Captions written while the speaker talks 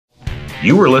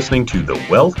You are listening to the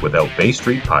Wealth Without Bay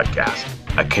Street podcast,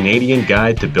 a Canadian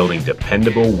guide to building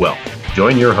dependable wealth.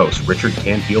 Join your hosts, Richard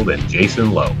Canfield and Jason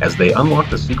Lowe, as they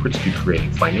unlock the secrets to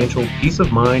creating financial peace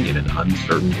of mind in an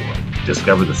uncertain world.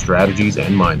 Discover the strategies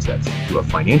and mindsets to a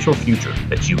financial future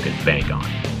that you can bank on.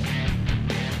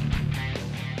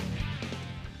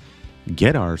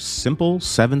 Get our simple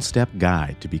 7-step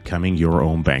guide to becoming your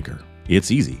own banker.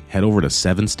 It's easy. Head over to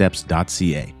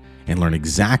 7steps.ca and learn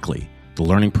exactly the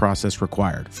learning process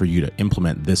required for you to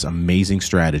implement this amazing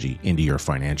strategy into your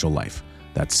financial life.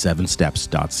 That's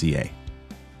 7steps.ca.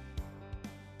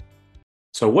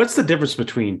 So what's the difference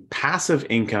between passive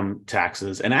income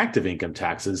taxes and active income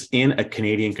taxes in a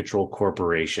Canadian controlled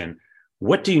corporation?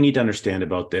 What do you need to understand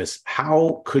about this?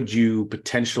 How could you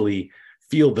potentially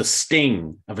feel the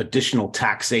sting of additional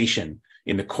taxation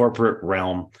in the corporate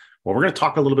realm? Well, we're going to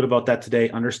talk a little bit about that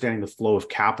today, understanding the flow of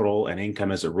capital and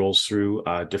income as it rolls through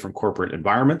different corporate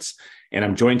environments. And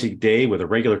I'm joined today with a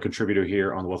regular contributor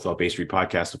here on the Wealth Without Bay Street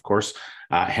podcast, of course,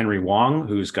 Henry Wong,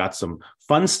 who's got some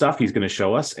fun stuff he's going to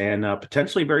show us and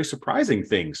potentially very surprising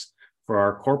things for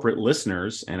our corporate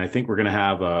listeners. And I think we're going to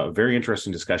have a very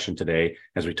interesting discussion today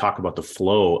as we talk about the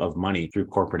flow of money through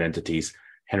corporate entities.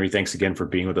 Henry, thanks again for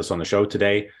being with us on the show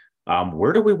today.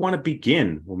 Where do we want to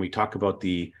begin when we talk about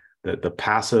the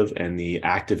passive and the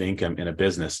active income in a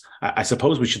business? I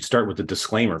suppose we should start with the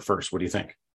disclaimer first. What do you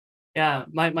think? Yeah,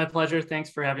 my pleasure.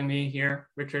 Thanks for having me here,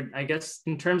 Richard. I guess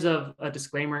in terms of a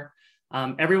disclaimer,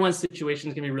 everyone's situation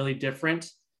is going to be really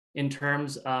different in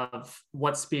terms of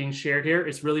what's being shared here.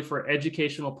 It's really for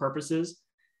educational purposes.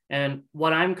 And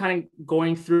what I'm kind of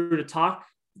going through to talk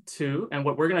to and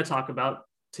what we're going to talk about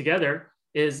together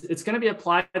is it's going to be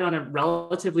applied on a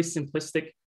relatively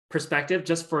simplistic perspective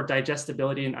just for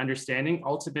digestibility and understanding.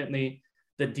 Ultimately,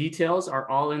 the details are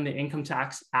all in the Income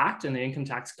Tax Act and the Income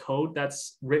Tax Code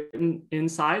that's written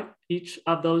inside each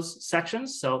of those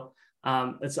sections. So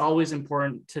it's always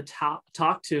important to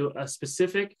talk to a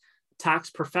specific tax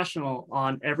professional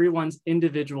on everyone's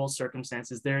individual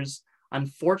circumstances. There's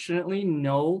unfortunately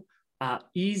no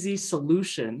easy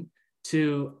solution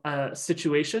to a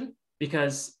situation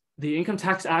because the Income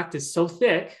Tax Act is so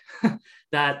thick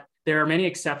that there are many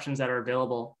exceptions that are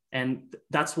available. And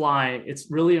that's why it's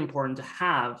really important to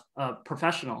have a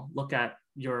professional look at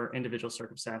your individual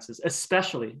circumstances,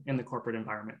 especially in the corporate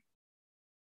environment.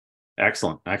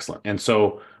 Excellent. And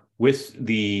so with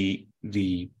the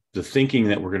thinking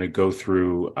that we're going to go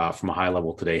through from a high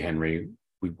level today, Henry,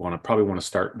 we probably want to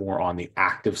start more on the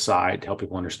active side to help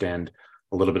people understand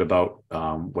a little bit about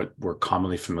what we're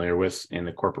commonly familiar with in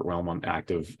the corporate realm on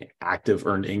active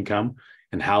earned income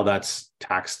and how that's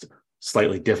taxed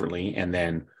slightly differently. And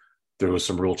then there was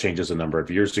some rule changes a number of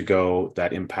years ago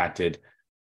that impacted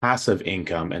passive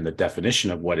income and the definition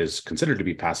of what is considered to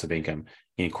be passive income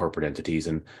in corporate entities.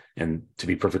 And to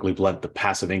be perfectly blunt, the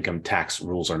passive income tax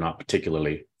rules are not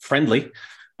particularly friendly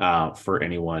for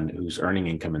anyone who's earning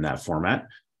income in that format.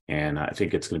 And I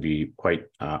think it's going to be quite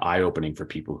eye-opening for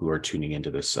people who are tuning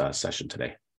into this session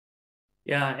today.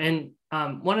 Yeah, and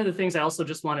one of the things I also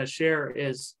just want to share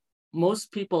is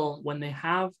most people, when they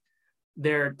have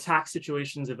their tax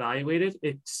situations evaluated,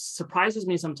 it surprises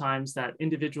me sometimes that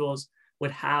individuals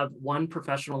would have one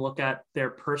professional look at their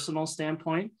personal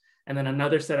standpoint and then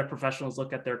another set of professionals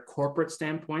look at their corporate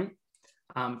standpoint.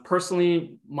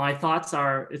 Personally, my thoughts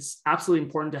are it's absolutely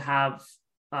important to have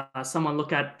someone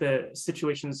look at the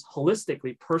situations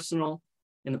holistically, personal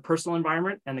in the personal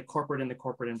environment and the corporate in the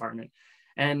corporate environment.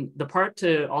 And the part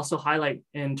to also highlight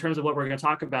in terms of what we're going to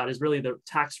talk about is really the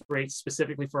tax rates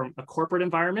specifically for a corporate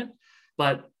environment.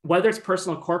 But whether it's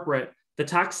personal or corporate, the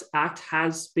Tax Act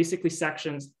has basically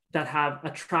sections that have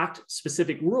attract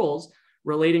specific rules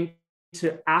relating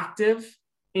to active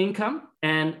income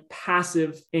and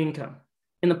passive income.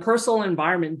 In the personal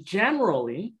environment,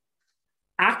 generally,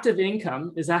 active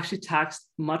income is actually taxed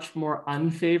much more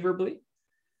unfavorably,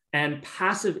 and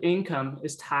passive income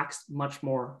is taxed much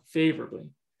more favorably.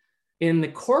 In the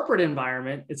corporate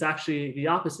environment, it's actually the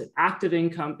opposite. Active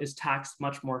income is taxed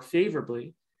much more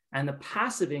favorably, and the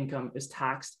passive income is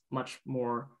taxed much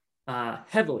more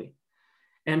heavily.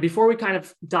 And before we kind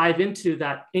of dive into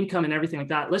that income and everything like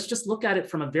that, let's just look at it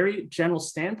from a very general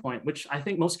standpoint, which I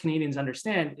think most Canadians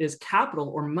understand is capital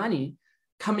or money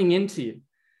coming into you.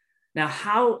 Now,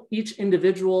 how each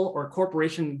individual or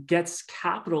corporation gets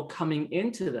capital coming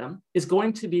into them is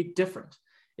going to be different.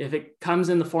 If it comes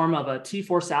in the form of a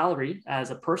T4 salary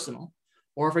as a personal,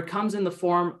 or if it comes in the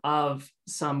form of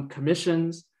some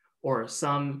commissions or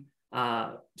some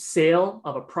sale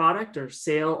of a product or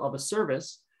sale of a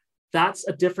service, that's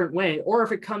a different way. Or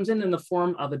if it comes in the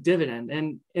form of a dividend.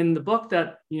 And in the book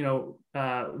that we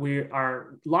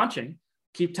are launching,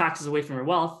 Keep Taxes Away from Your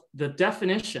Wealth, the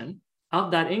definition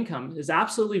of that income is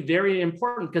absolutely very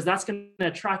important, because that's going to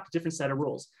attract a different set of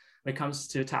rules when it comes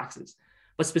to taxes.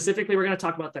 But specifically, we're going to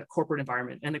talk about that corporate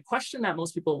environment. And the question that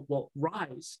most people will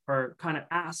rise or kind of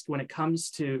ask when it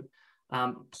comes to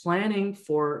planning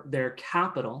for their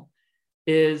capital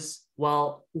is,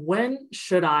 well, when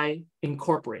should I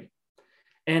incorporate?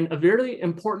 And a very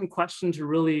important question to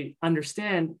really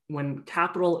understand when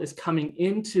capital is coming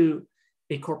into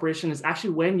a corporation is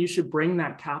actually when you should bring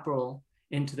that capital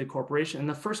into the corporation. And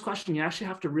the first question you actually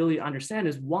have to really understand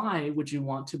is, why would you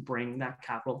want to bring that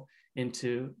capital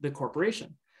into the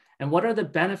corporation? And what are the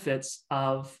benefits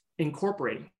of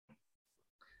incorporating?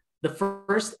 The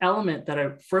first element that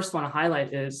I first want to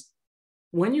highlight is,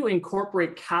 when you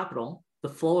incorporate capital, the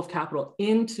flow of capital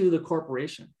into the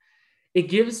corporation, it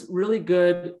gives really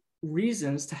good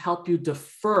reasons to help you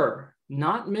defer,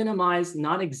 not minimize,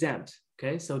 not exempt.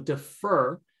 Okay, so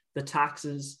defer the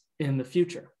taxes in the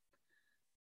future.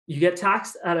 You get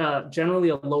taxed at generally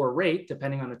a lower rate,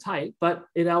 depending on the type, but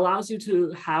it allows you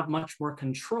to have much more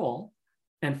control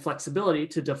and flexibility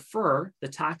to defer the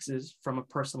taxes from a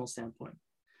personal standpoint.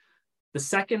 The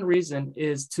second reason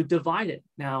is to divide it.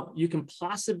 Now, you can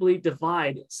possibly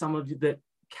divide some of the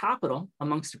capital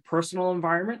amongst your personal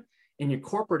environment and your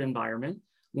corporate environment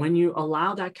when you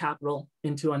allow that capital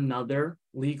into another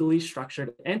legally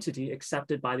structured entity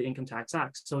accepted by the Income Tax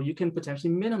Act. So you can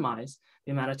potentially minimize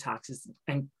the amount of taxes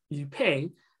and you pay,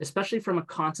 especially from a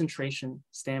concentration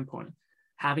standpoint,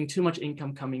 having too much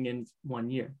income coming in one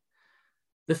year.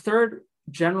 The third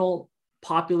general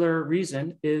popular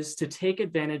reason is to take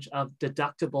advantage of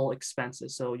deductible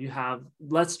expenses. So you have,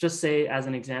 let's just say as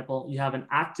an example, you have an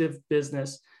active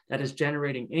business that is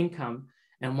generating income,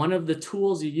 and one of the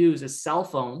tools you use is cell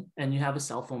phone, and you have a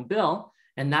cell phone bill,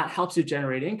 and that helps you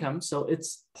generate income. So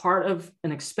it's part of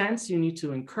an expense you need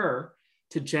to incur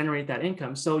to generate that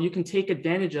income. So you can take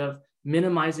advantage of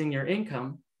minimizing your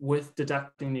income with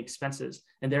deducting the expenses,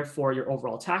 and therefore your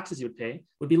overall taxes you would pay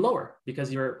would be lower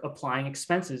because you're applying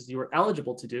expenses you were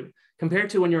eligible to do, compared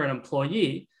to when you're an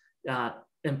employee.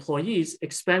 Employees'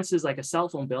 expenses like a cell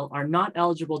phone bill are not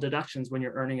eligible deductions when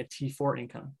you're earning a T4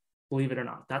 income, believe it or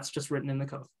not. That's just written in the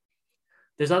code.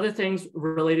 There's other things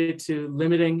related to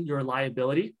limiting your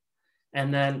liability.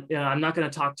 And then I'm not going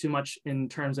to talk too much in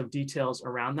terms of details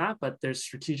around that, but there's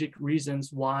strategic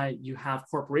reasons why you have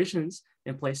corporations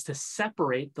in place to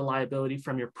separate the liability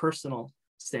from your personal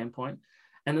standpoint.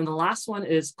 And then the last one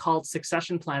is called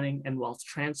succession planning and wealth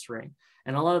transferring.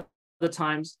 And a lot of the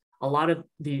times, a lot of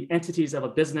the entities of a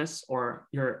business or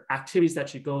your activities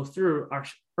that you go through are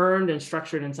earned and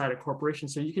structured inside a corporation,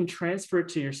 so you can transfer it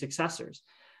to your successors.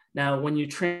 Now, when you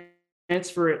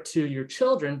transfer it to your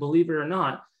children, believe it or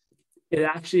not, it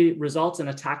actually results in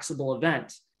a taxable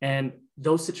event. And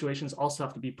those situations also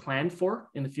have to be planned for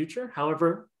in the future.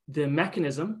 However, the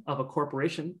mechanism of a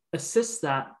corporation assists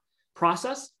that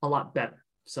process a lot better.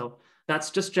 So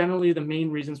that's just generally the main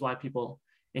reasons why people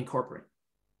incorporate.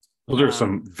 Those are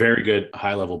some very good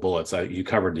high-level bullets. You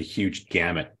covered the huge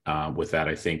gamut with that.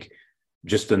 I think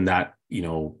just in that,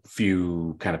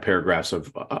 few kind of paragraphs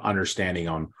of understanding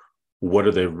on what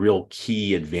are the real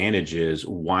key advantages,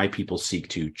 why people seek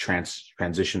to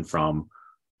transition from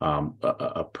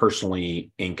a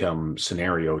personally income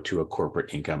scenario to a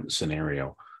corporate income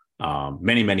scenario.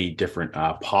 Many, many different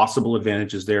possible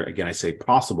advantages there. Again, I say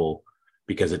possible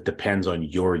because it depends on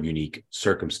your unique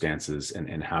circumstances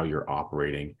and how you're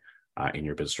operating in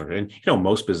your business structure. And,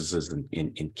 most businesses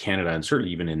in Canada, and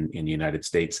certainly even in the United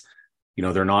States,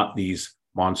 they're not these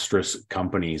monstrous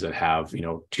companies that have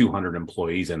 200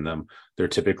 employees in them. They're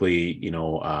typically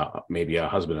maybe a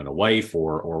husband and a wife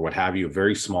or what have you, a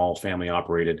very small family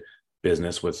operated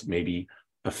business with maybe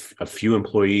a few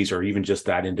employees, or even just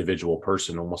that individual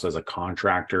person almost as a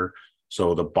contractor.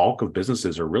 So the bulk of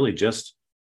businesses are really just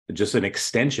an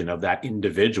extension of that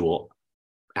individual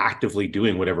actively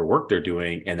doing whatever work they're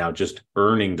doing and now just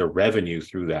earning the revenue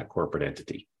through that corporate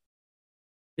entity.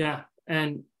 Yeah.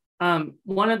 And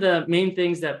one of the main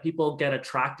things that people get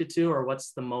attracted to, or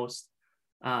what's the most,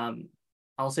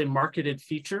 I'll say, marketed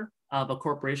feature of a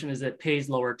corporation, is it pays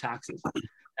lower taxes.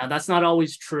 Now, that's not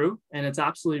always true. And it's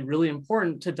absolutely really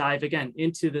important to dive again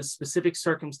into the specific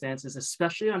circumstances,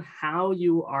 especially on how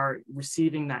you are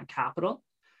receiving that capital.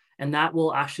 And that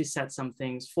will actually set some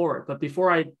things forward. But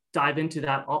before I dive into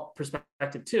that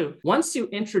perspective too, once you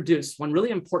introduce, one really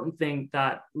important thing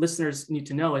that listeners need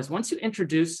to know is once you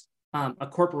introduce a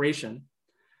corporation,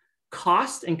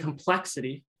 cost and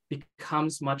complexity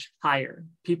becomes much higher.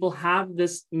 People have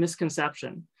this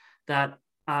misconception that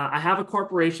I have a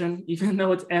corporation, even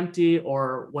though it's empty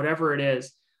or whatever it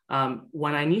is.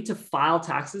 When I need to file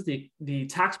taxes, the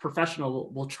tax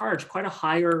professional will charge quite a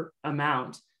higher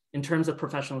amount in terms of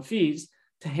professional fees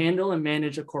to handle and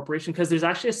manage a corporation, because there's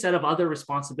actually a set of other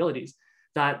responsibilities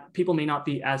that people may not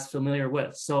be as familiar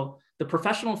with. So the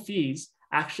professional fees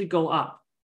actually go up.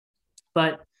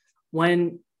 But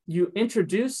when you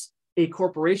introduce a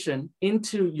corporation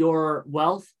into your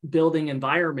wealth building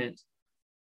environment,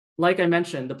 like I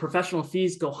mentioned, the professional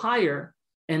fees go higher,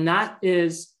 and that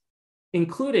is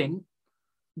including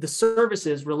the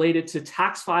services related to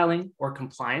tax filing or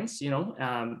compliance.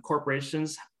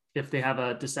 Corporations, if they have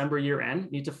a December year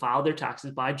end, need to file their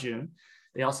taxes by June.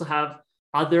 They also have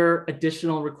other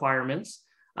additional requirements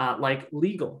like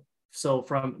legal. So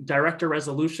from director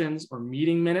resolutions or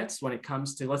meeting minutes, when it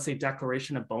comes to, let's say,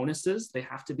 declaration of bonuses, they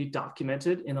have to be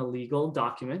documented in a legal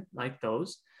document like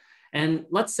those. And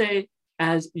let's say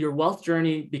as your wealth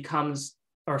journey becomes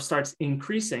or starts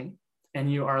increasing,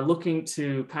 and you are looking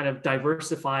to kind of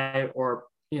diversify or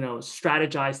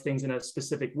strategize things in a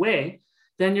specific way,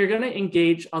 then you're going to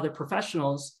engage other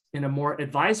professionals in a more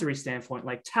advisory standpoint,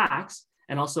 like tax,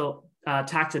 and also a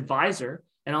tax advisor,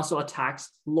 and also a tax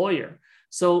lawyer.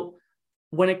 So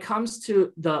when it comes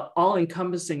to the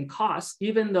all-encompassing costs,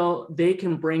 even though they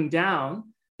can bring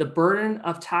down the burden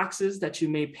of taxes that you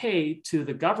may pay to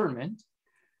the government,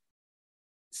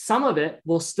 some of it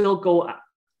will still go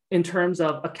in terms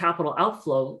of a capital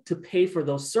outflow to pay for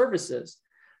those services.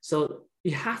 So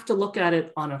you have to look at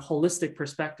it on a holistic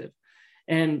perspective.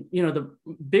 And the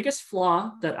biggest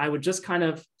flaw that I would just kind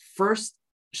of first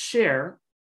share,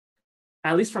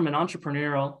 at least from an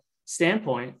entrepreneurial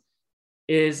standpoint,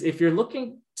 is if you're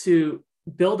looking to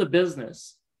build a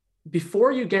business,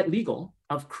 before you get legal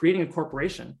of creating a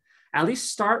corporation, at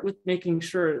least start with making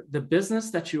sure the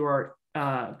business that you are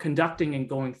conducting and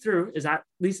going through is at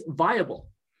least viable.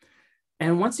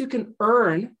 And once you can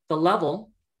earn the level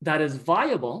that is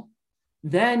viable,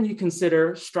 then you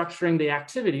consider structuring the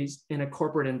activities in a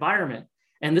corporate environment.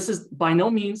 And this is by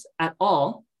no means at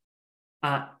all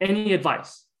any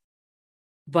advice.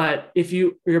 But if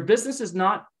your business is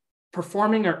not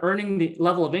performing or earning the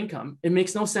level of income, it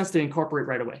makes no sense to incorporate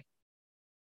right away.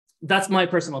 That's my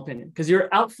personal opinion, because you're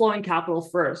outflowing capital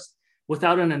first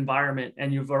without an environment,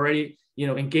 and you've already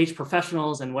engaged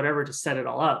professionals and whatever to set it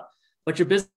all up. But your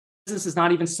business is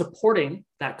not even supporting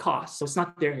that cost. So it's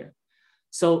not there yet.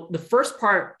 So the first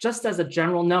part, just as a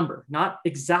general number, not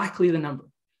exactly the number,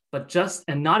 but just,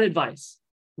 and not advice,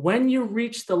 when you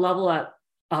reach the level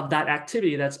of that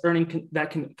activity that's earning,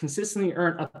 that can consistently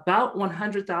earn about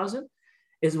 100,000,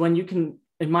 is when you can,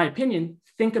 in my opinion,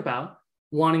 think about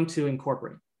wanting to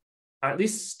incorporate, or at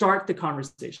least start the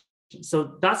conversation.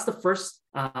 So that's the first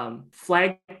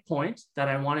flag point that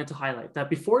I wanted to highlight, that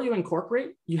before you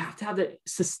incorporate, you have to have the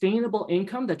sustainable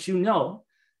income that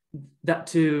that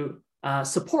to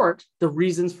support the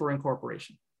reasons for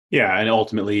incorporation. Yeah, and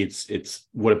ultimately, it's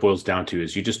what it boils down to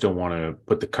is you just don't want to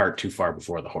put the cart too far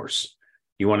before the horse.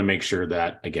 You want to make sure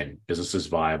that, again, business is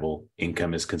viable,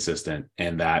 income is consistent,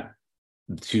 and that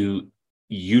to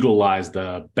utilize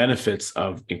the benefits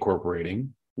of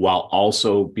incorporating while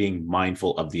also being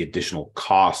mindful of the additional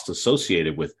costs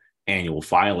associated with annual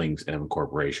filings and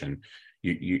incorporation,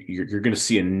 you're going to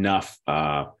see enough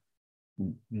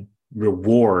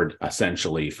reward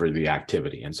essentially for the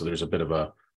activity. And so there's a bit of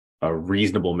a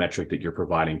reasonable metric that you're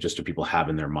providing just so people have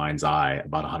in their mind's eye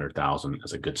about 100,000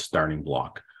 as a good starting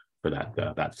block for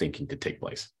that thinking to take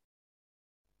place.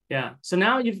 Yeah. So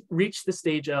now you've reached the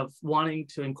stage of wanting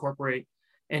to incorporate,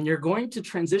 and you're going to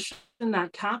transition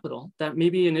that capital that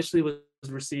maybe initially was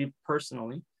received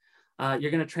personally.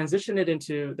 You're going to transition it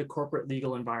into the corporate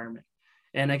legal environment.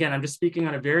 And again, I'm just speaking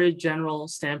on a very general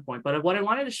standpoint, but what I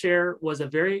wanted to share was a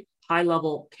very high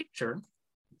level picture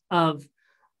of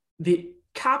the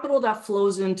capital that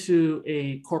flows into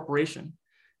a corporation.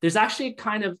 There's actually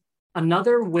kind of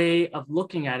another way of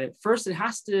looking at it. First, it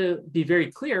has to be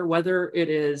very clear whether it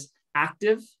is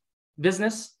active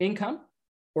business income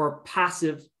or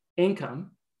passive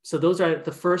income. So those are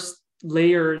the first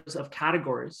layers of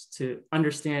categories to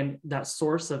understand that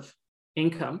source of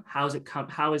income. How is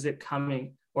it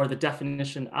coming, or the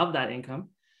definition of that income.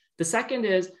 The second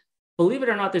is, believe it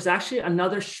or not, there's actually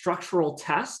another structural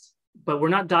test, but we're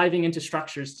not diving into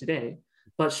structures today,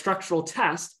 but structural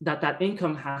test that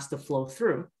income has to flow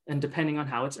through, and depending on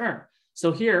how it's earned.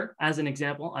 So here, as an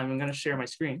example, I'm going to share my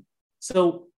screen.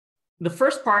 So the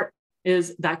first part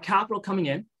is that capital coming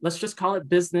in. Let's just call it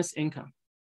business income.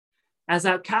 As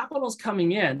that capital is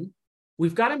coming in,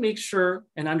 we've got to make sure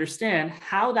and understand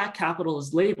how that capital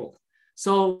is labeled.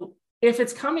 So if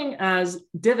it's coming as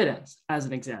dividends, as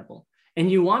an example, and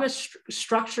you want to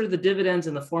structure the dividends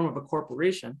in the form of a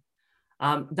corporation,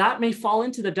 that may fall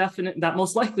into that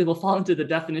most likely will fall into the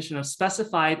definition of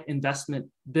specified investment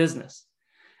business.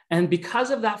 And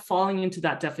because of that falling into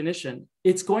that definition,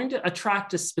 it's going to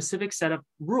attract a specific set of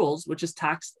rules, which is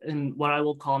taxed in what I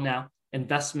will call now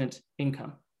investment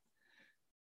income.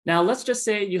 Now, let's just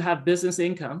say you have business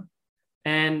income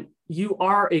and you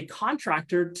are a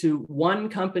contractor to one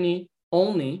company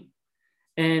only.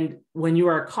 And when you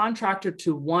are a contractor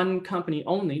to one company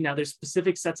only, now there's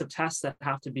specific sets of tests that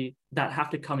have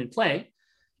to come in play.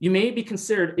 You may be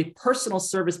considered a personal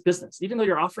service business. Even though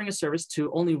you're offering a service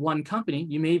to only one company,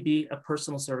 you may be a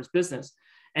personal service business,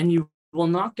 and you will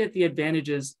not get the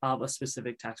advantages of a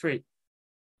specific tax rate.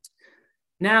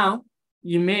 Now,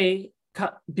 you may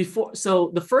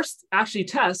so the first actually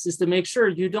test is to make sure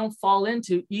you don't fall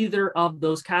into either of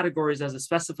those categories as a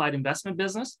specified investment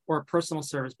business or a personal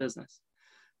service business.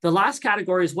 The last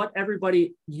category is what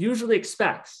everybody usually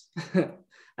expects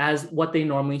as what they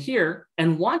normally hear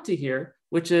and want to hear,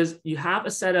 which is you have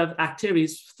a set of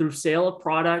activities through sale of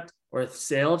product or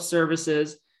sale of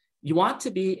services. You want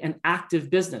to be an active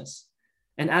business.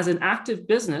 And as an active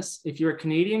business, if you're a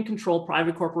Canadian controlled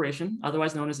private corporation,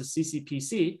 otherwise known as a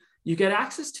CCPC, you get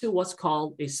access to what's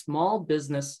called a small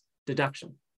business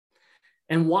deduction.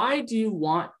 And why do you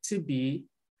want to be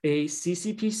a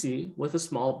CCPC with a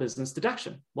small business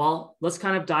deduction? Well, let's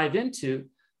kind of dive into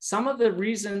some of the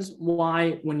reasons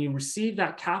why when you receive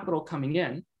that capital coming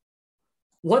in,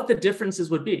 what the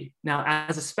differences would be. Now,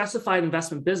 as a specified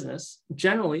investment business,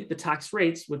 generally the tax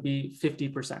rates would be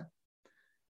 50%.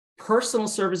 Personal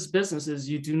service businesses,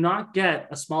 you do not get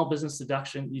a small business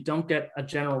deduction. You don't get a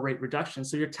general rate reduction.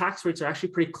 So your tax rates are actually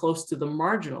pretty close to the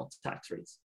marginal tax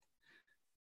rates.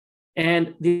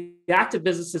 And the active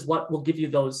business is what will give you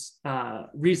those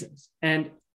reasons. And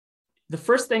the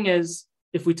first thing is,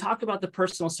 if we talk about the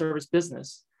personal service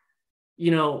business,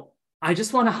 I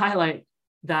just want to highlight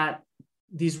that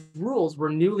these rules were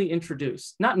not newly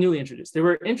introduced. They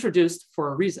were introduced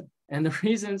for a reason. And the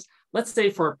reasons, let's say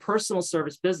for a personal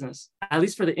service business, at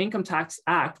least for the Income Tax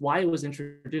Act, why it was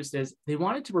introduced is they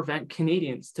wanted to prevent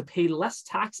Canadians to pay less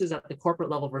taxes at the corporate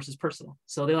level versus personal.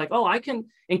 So they're like, oh, I can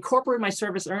incorporate my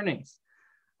service earnings.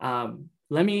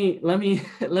 Let me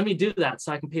do that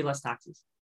so I can pay less taxes.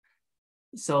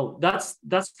 So that's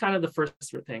kind of the first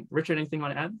thing. Richard, anything you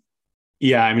want to add?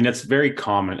 Yeah, I mean, that's very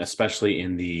common, especially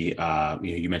in the,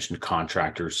 you mentioned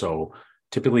contractors. So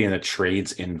typically in a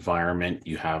trades environment,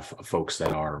 you have folks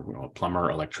that are a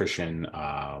plumber, electrician,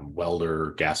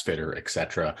 welder, gas fitter, et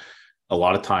cetera. A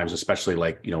lot of times, especially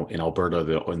like, in Alberta,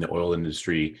 in the oil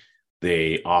industry,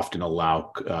 they often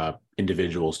allow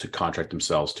individuals to contract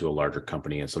themselves to a larger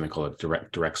company and something called a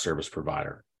direct service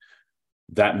provider.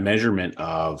 That measurement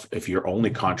of if you're only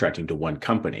contracting to one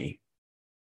company,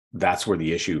 that's where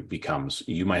the issue becomes.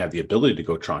 You might have the ability to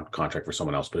go contract for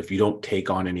someone else, but if you don't take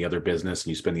on any other business and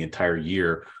you spend the entire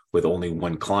year with only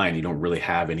one client, you don't really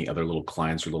have any other little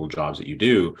clients or little jobs that you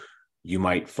do, you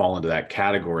might fall into that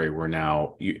category where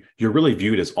now you're really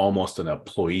viewed as almost an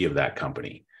employee of that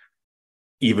company,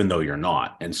 even though you're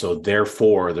not. And so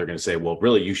therefore they're going to say, well,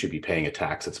 really, you should be paying a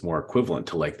tax that's more equivalent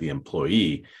to like the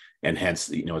employee. And hence,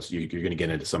 you're going to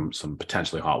get into some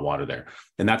potentially hot water there.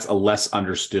 And that's a less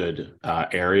understood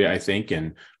area, I think.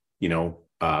 And,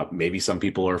 maybe some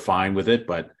people are fine with it,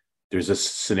 but there's this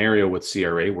scenario with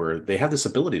CRA where they have this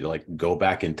ability to like go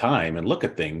back in time and look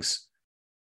at things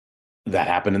that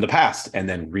happened in the past and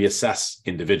then reassess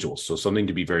individuals. So something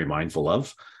to be very mindful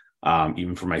of.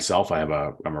 Even for myself, I'm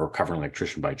a recovering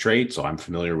electrician by trade, so I'm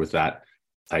familiar with that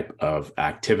type of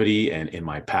activity and in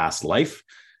my past life.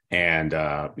 And,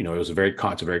 it was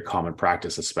it's a very common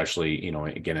practice, especially,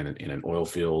 again, in an oil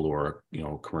field or,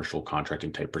 commercial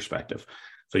contracting type perspective.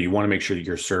 So you want to make sure that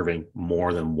you're serving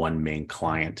more than one main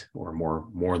client or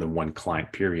more than one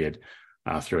client period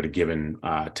throughout a given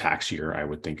tax year, I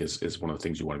would think is one of the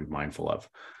things you want to be mindful of.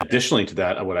 Additionally to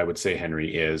that, what I would say,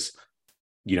 Henry, is,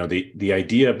 the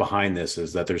idea behind this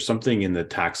is that there's something in the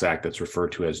Tax Act that's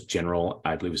referred to as general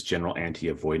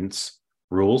anti-avoidance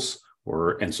rules,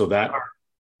 and so that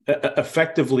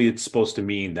effectively, it's supposed to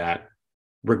mean that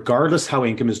regardless how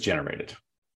income is generated,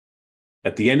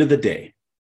 at the end of the day,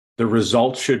 the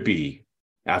result should be,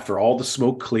 after all the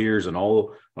smoke clears and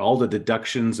all the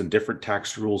deductions and different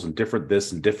tax rules and different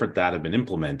this and different that have been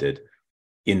implemented,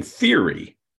 in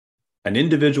theory, an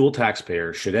individual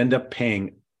taxpayer should end up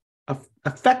paying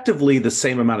effectively the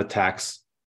same amount of tax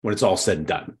when it's all said and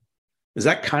done. Is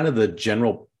that kind of the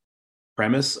general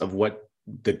premise of what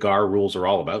the GAR rules are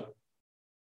all about?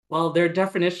 Well, their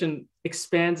definition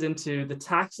expands into the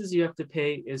taxes you have to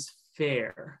pay is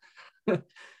fair.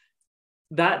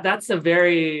 That's a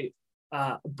very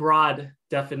broad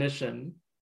definition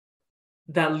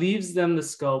that leaves them the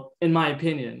scope, in my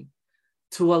opinion,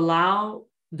 to allow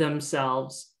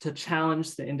themselves to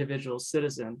challenge the individual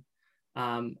citizen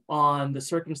on the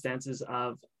circumstances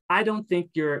of, I don't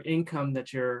think your income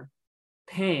that you're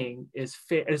paying is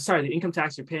fair. Sorry, the income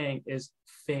tax you're paying is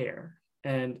fair.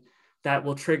 And that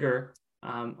will trigger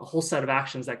a whole set of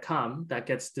actions that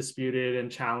gets disputed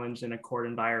and challenged in a court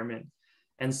environment.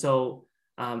 And so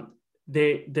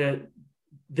they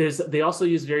also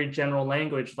use very general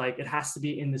language, like it has to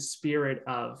be in the spirit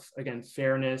of, again,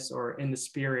 fairness, or in the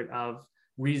spirit of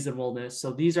reasonableness.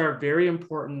 So these are very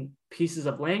important pieces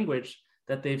of language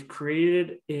that they've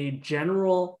created a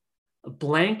general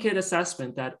blanket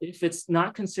assessment that if it's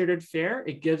not considered fair,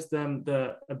 it gives them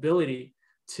the ability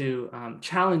to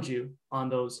challenge you on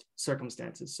those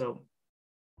circumstances. So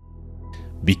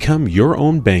become your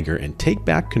own banker and take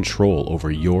back control over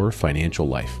your financial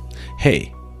life.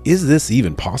 Hey, is this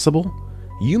even possible?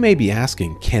 You may be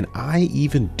asking, can I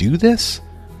even do this?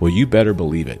 Well, you better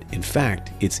believe it. In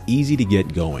fact, it's easy to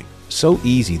get going. So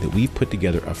easy that we've put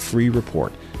together a free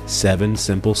report, 7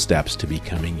 simple steps to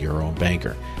becoming your own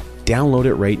banker. Download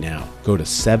it right now. Go to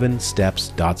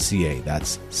 7steps.ca.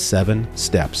 That's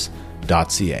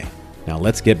 7steps.ca. Now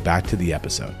let's get back to the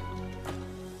episode.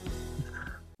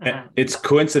 It's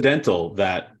coincidental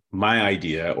that my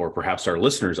idea, or perhaps our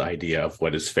listeners' idea of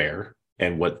what is fair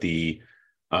and what the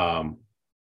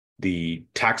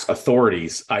tax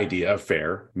authorities' idea of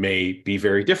fair may be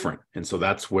very different. And so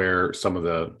that's where some of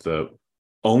the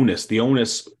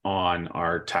onus on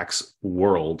our tax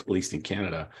world, at least in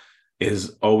Canada,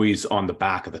 is always on the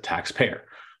back of the taxpayer.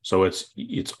 So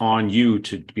it's on you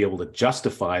to be able to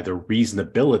justify the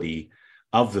reasonability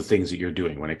of the things that you're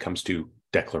doing when it comes to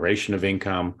declaration of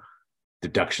income,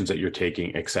 deductions that you're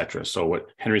taking, et cetera. So what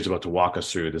Henry's about to walk us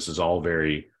through, this is all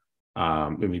very,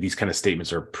 these kind of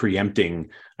statements are preempting,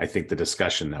 I think, the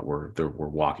discussion that we're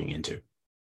walking into.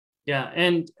 Yeah,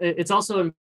 and it's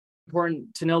also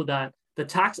important to know that the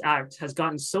Tax Act has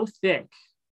gotten so thick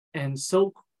and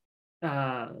so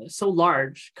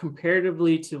large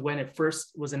comparatively to when it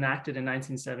first was enacted in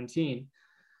 1917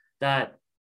 that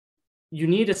you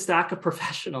need a stack of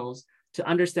professionals to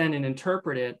understand and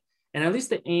interpret it. And at least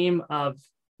the aim of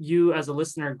you as a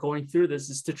listener going through this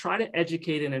is to try to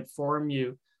educate and inform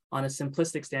you on a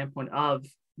simplistic standpoint of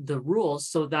the rules,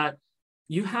 so that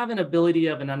you have an ability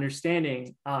of an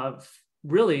understanding of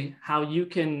really how you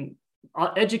can,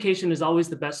 education is always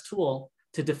the best tool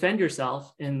to defend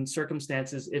yourself in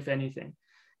circumstances, if anything.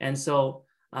 And so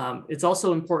it's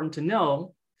also important to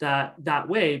know that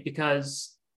way,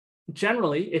 because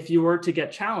generally, if you were to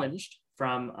get challenged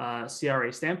from a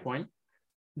CRA standpoint,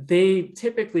 they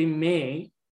typically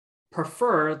may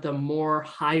prefer the more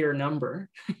higher number.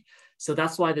 So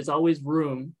that's why there's always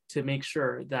room to make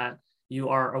sure that you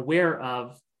are aware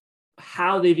of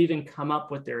how they've even come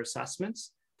up with their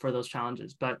assessments for those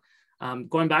challenges. But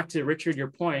going back to Richard,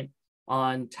 your point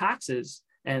on taxes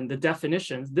and the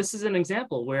definitions, this is an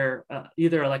example where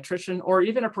either an electrician or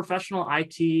even a professional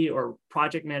IT or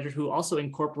project manager who also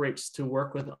incorporates to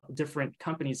work with different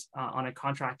companies on a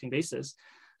contracting basis,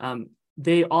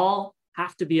 they all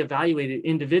have to be evaluated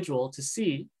individual to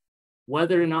see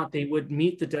whether or not they would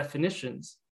meet the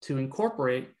definitions to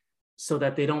incorporate, so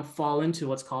that they don't fall into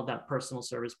what's called that personal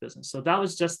service business. So that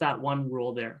was just that one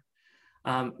rule there.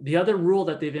 The other rule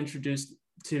that they've introduced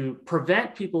to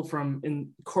prevent people from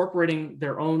incorporating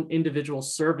their own individual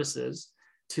services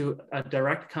to a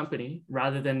direct company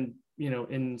rather than,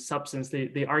 in substance,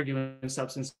 they argue in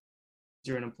substance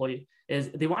you're an employee, is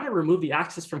they want to remove the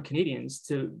access from Canadians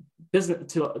to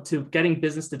business, to getting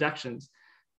business deductions.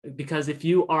 Because if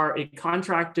you are a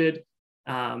contracted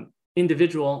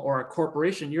individual or a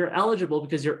corporation, you're eligible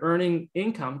because you're earning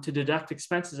income to deduct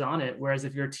expenses on it. Whereas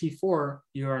if you're a T4,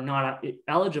 you are not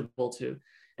eligible to.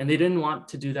 And they didn't want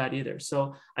to do that either.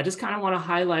 So I just kind of want to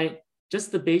highlight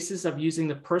just the basis of using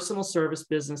the personal service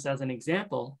business as an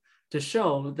example to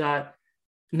show that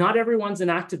not everyone's an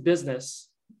active business.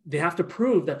 They have to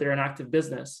prove that they're an active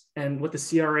business. And what the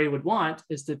CRA would want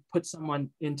is to put someone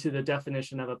into the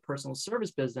definition of a personal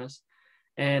service business.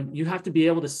 And you have to be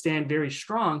able to stand very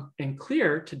strong and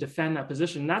clear to defend that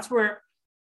position. And that's where,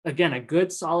 again, a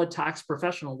good, solid tax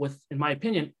professional with, in my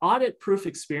opinion, audit-proof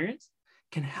experience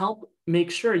can help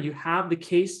make sure you have the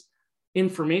case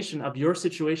information of your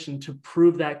situation to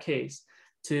prove that case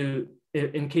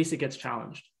in case it gets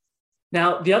challenged.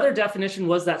 Now, the other definition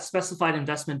was that specified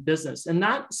investment business. And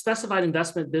that specified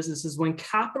investment business is when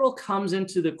capital comes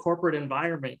into the corporate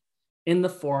environment in the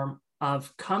form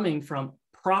of coming from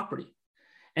property.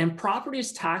 And property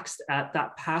is taxed at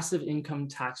that passive income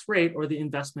tax rate, or the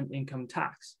investment income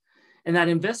tax. And that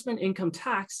investment income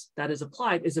tax that is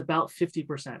applied is about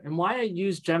 50%. And why I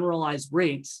use generalized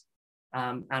rates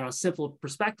on a simple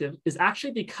perspective is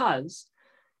actually because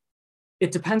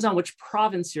it depends on which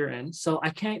province you're in. So I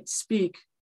can't speak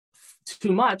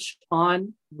too much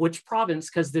on which province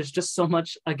because there's just so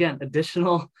much, again,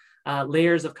 additional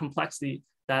layers of complexity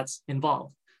that's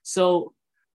involved. So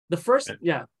the first,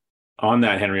 yeah. On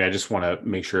that, Henry, I just want to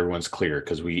make sure everyone's clear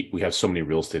because we have so many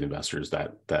real estate investors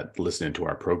that listen into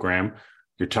our program.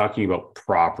 You're talking about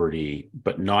property,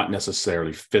 but not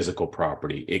necessarily physical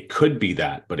property. It could be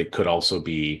that, but it could also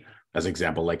be, as an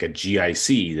example, like a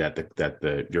GIC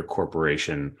that your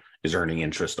corporation is earning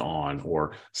interest on,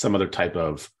 or some other type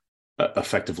of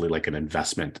effectively like an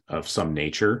investment of some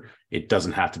nature. It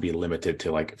doesn't have to be limited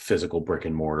to like physical brick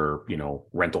and mortar,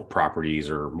 rental properties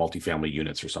or multifamily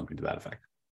units or something to that effect.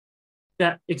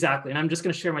 Yeah, exactly. And I'm just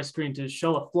going to share my screen to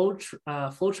show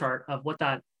a flow chart of what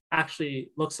that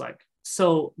actually looks like.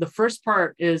 So the first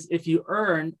part is if you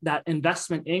earn that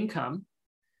investment income,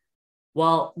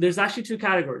 well, there's actually two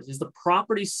categories. There's the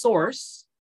property source,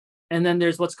 and then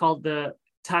there's what's called the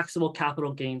taxable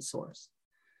capital gain source.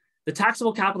 The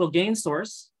taxable capital gain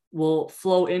source will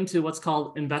flow into what's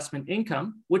called investment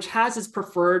income, which has its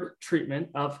preferred treatment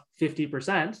of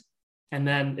 50%, and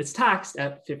then it's taxed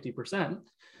at 50%.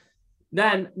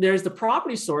 Then there's the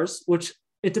property source, which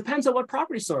it depends on what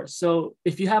property source. So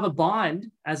if you have a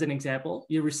bond, as an example,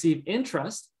 you receive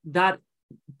interest. That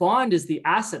bond is the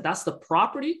asset, that's the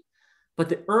property, but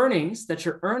the earnings that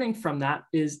you're earning from that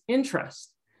is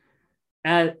interest.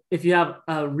 And if you have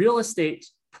a real estate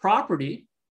property,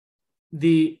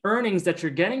 the earnings that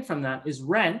you're getting from that is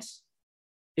rent.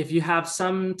 If you have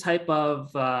some type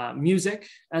of music,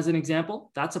 as an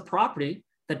example, that's a property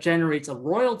that generates a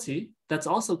royalty that's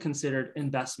also considered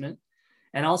investment.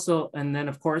 And then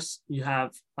of course you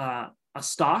have a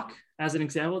stock, as an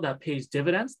example, that pays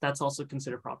dividends. That's also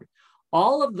considered property.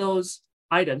 All of those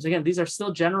items, again, these are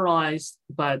still generalized,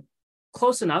 but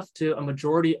close enough to a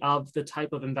majority of the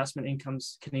type of investment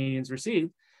incomes Canadians receive.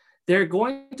 They're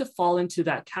going to fall into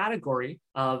that category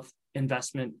of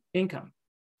investment income.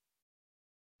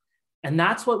 And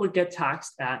that's what would get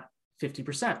taxed at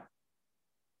 50%.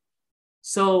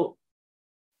 So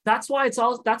that's why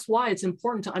it's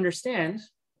important to understand,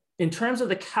 in terms of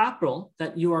the capital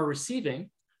that you are receiving,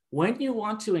 when you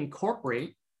want to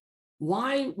incorporate,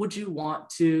 why would you want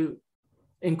to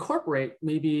incorporate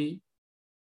maybe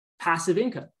passive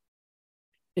income?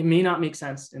 It may not make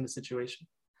sense in the situation.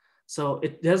 So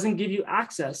it doesn't give you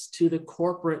access to the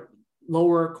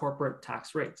lower corporate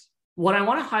tax rates. What I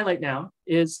want to highlight now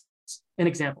is an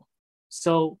example.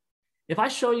 So if I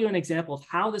show you an example of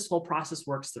how this whole process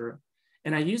works through,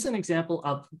 and I use an example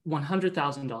of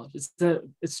 $100,000,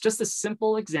 it's just a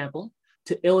simple example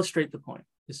to illustrate the point.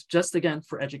 It's just, again,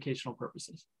 for educational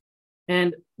purposes.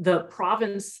 And the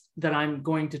province that I'm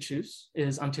going to choose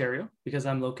is Ontario, because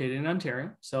I'm located in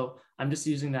Ontario. So I'm just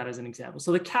using that as an example.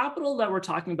 So the capital that we're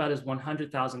talking about is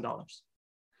 $100,000.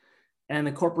 And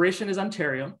the corporation is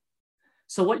Ontario.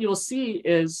 So what you will see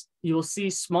is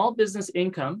small business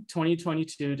income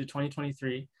 2022 to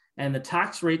 2023, and the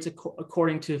tax rates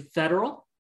according to federal,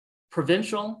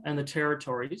 provincial, and the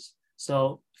territories.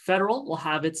 So federal will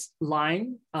have its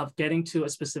line of getting to a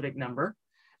specific number.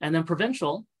 And then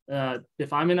provincial,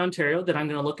 if I'm in Ontario, then I'm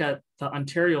going to look at the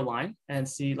Ontario line and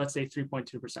see, let's say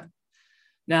 3.2%.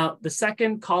 Now, the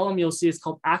second column you'll see is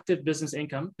called active business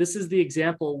income. This is the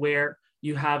example where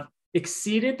you have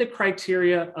exceeded the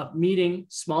criteria of meeting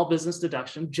small business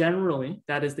deduction. Generally,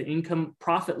 that is the income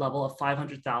profit level of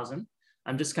 500,000.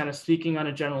 I'm just kind of speaking on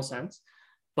a general sense,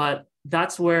 but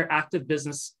that's where active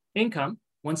business income,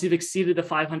 once you've exceeded the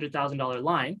 $500,000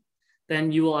 line,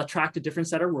 then you will attract a different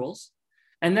set of rules.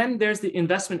 And then there's the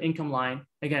investment income line,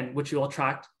 again, which you will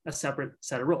attract a separate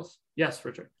set of rules. Yes,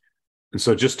 Richard. And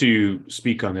so just to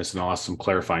speak on this, and I'll ask some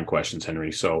clarifying questions,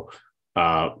 Henry. So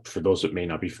for those that may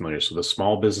not be familiar, so the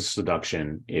small business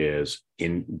deduction is,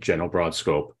 in general broad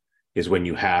scope, is when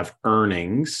you have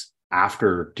earnings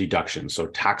after deductions, so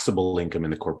taxable income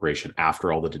in the corporation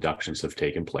after all the deductions have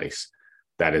taken place,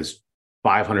 that is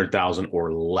 500,000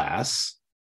 or less,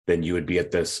 then you would be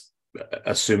at this,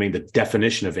 assuming the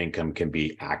definition of income can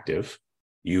be active,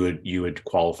 you would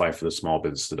qualify for the small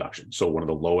business deduction. So one of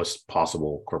the lowest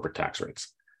possible corporate tax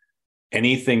rates.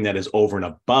 Anything that is over and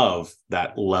above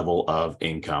that level of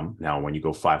income. Now, when you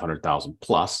go 500,000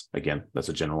 plus, again, that's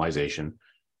a generalization,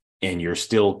 and you're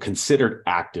still considered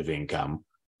active income,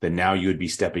 then now you would be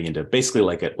stepping into basically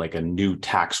like a new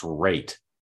tax rate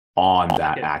on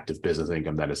that active business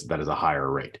income that is a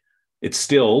higher rate. It's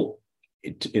still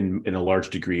in a large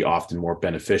degree often more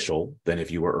beneficial than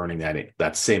if you were earning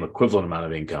that same equivalent amount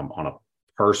of income on a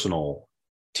personal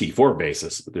T4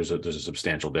 basis. There's a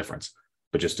substantial difference.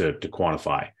 But just to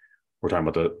quantify, we're talking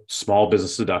about the small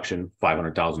business deduction,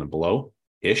 500,000 and below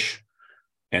ish,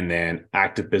 and then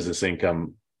active business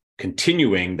income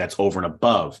continuing that's over and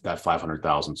above that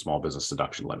 500,000 small business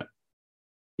deduction limit.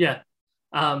 Yeah.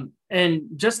 And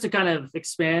just to kind of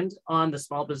expand on the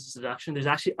small business deduction, there's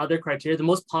actually other criteria. The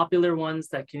most popular ones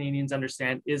that Canadians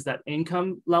understand is that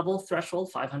income level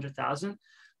threshold, 500,000,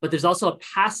 but there's also a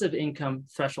passive income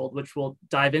threshold, which we'll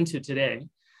dive into today.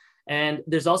 And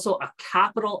there's also a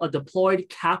deployed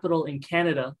capital in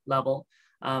Canada level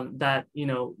that,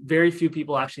 very few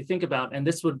people actually think about. And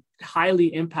this would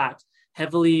highly impact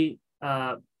heavily,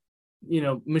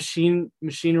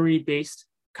 machinery-based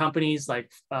companies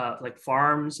like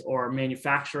farms or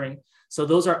manufacturing. So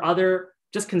those are other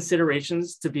just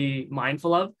considerations to be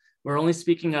mindful of. We're only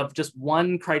speaking of just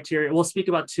one criteria. We'll speak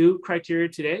about two criteria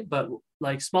today, but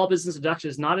like small business deduction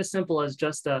is not as simple as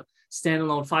just a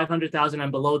standalone 500,000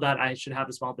 and below that I should have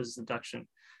a small business deduction.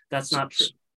 That's not true.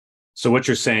 So what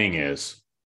you're saying is,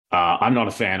 I'm not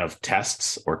a fan of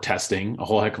tests or testing a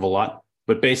whole heck of a lot,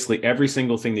 but basically every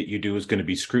single thing that you do is going to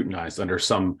be scrutinized under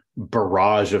some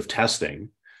barrage of testing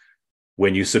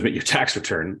when you submit your tax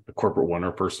return, a corporate one or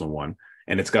a personal one,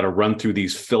 and it's got to run through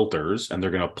these filters, and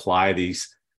they're going to apply these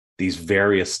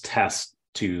various tests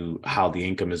to how the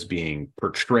income is being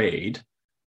portrayed,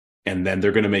 and then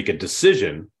they're going to make a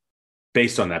decision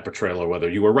based on that portrayal or whether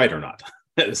you were right or not.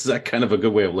 Is that kind of a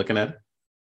good way of looking at it?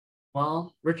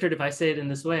 Well, Richard, if I say it in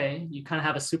this way, you kind of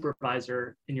have a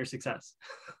supervisor in your success.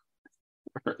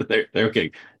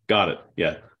 Okay, got it.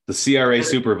 Yeah, the CRA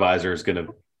supervisor is gonna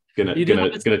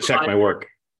check my work.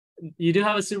 You do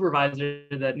have a supervisor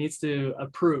that needs to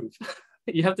approve.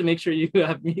 You have to make sure you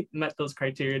have met those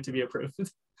criteria to be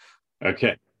approved.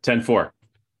 Okay, 10-4.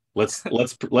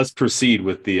 Let's proceed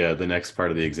with the next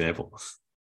part of the example.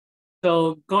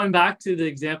 So going back to the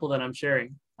example that I'm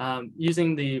sharing,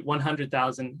 using the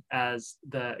 100,000 as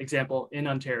the example in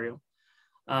Ontario.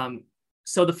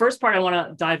 So the first part I want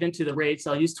to dive into the rates.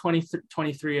 I'll use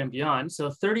 2023 and beyond. So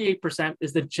 38%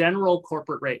 is the general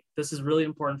corporate rate. This is really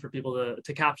important for people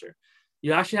to capture.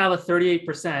 You actually have a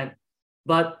 38%,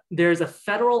 but there's a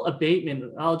federal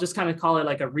abatement. I'll just kind of call it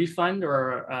like a refund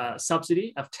or a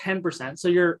subsidy of 10%. So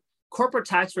your corporate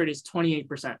tax rate is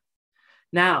 28%.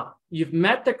 Now, you've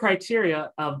met the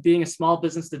criteria of being a small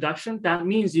business deduction. That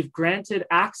means you've granted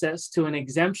access to an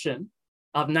exemption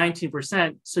of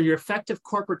 19%. So your effective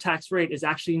corporate tax rate is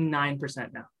actually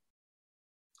 9% now.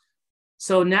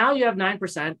 So now you have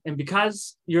 9%. And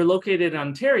because you're located in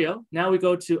Ontario, now we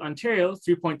go to Ontario,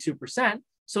 3.2%.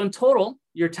 So in total,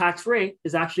 your tax rate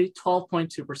is actually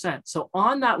 12.2%. So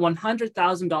on that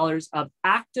 $100,000 of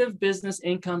active business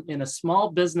income in a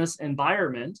small business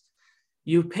environment,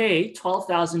 you pay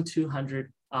 $12,200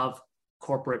 of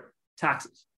corporate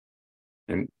taxes.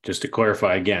 And just to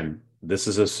clarify again, this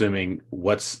is assuming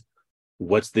what's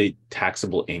the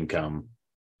taxable income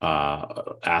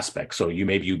aspect. So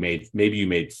maybe you made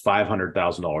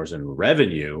 $500,000 in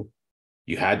revenue.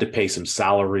 You had to pay some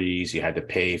salaries. You had to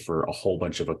pay for a whole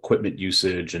bunch of equipment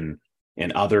usage and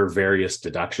other various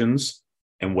deductions.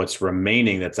 And what's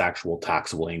remaining that's actual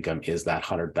taxable income is that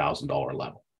 $100,000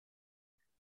 level.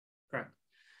 Correct.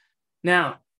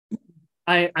 Now,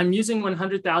 I'm using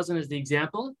 100,000 as the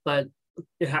example, but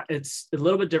it's a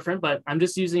little bit different, but I'm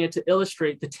just using it to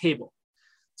illustrate the table.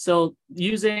 So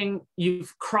you don't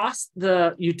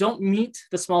meet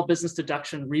the small business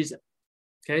deduction reason.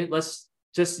 Okay, let's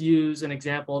just use an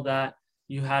example that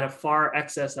you had a far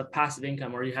excess of passive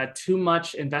income, or you had too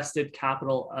much invested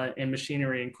capital in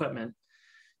machinery and equipment.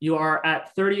 You are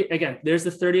at 30, again, there's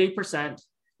the 38%,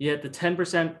 you have the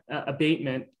 10%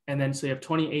 abatement, and then so you have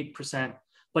 28%.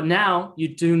 But now you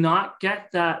do not get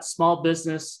that small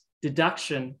business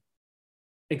deduction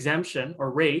exemption or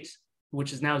rate,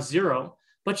 which is now 0,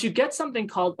 but you get something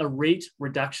called a rate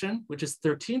reduction, which is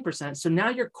 13%. So now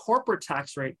your corporate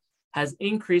tax rate has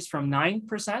increased from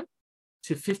 9%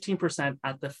 to 15%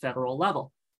 at the federal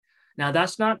level. Now,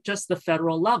 that's not just the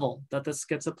federal level that this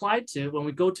gets applied to. When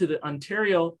we go to the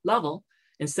Ontario level,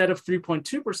 instead of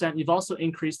 3.2%, you've also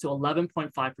increased to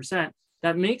 11.5%.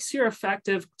 That makes your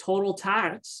effective total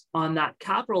tax on that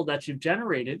capital that you've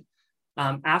generated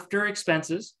after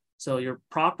expenses, So your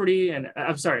property and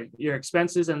your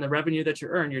expenses and the revenue that you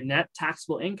earn, your net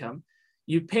taxable income,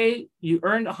 you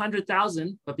earned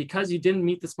 100,000, but because you didn't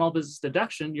meet the small business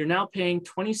deduction, you're now paying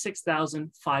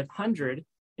 26,500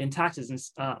 in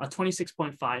taxes, a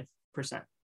 26.5%.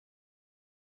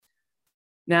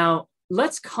 Now,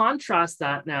 let's contrast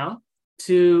that now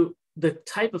to the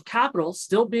type of capital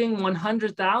still being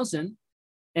 100,000,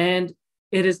 and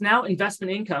it is now investment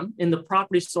income in the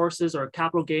property sources or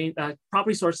capital gain,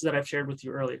 property sources that I've shared with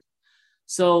you earlier.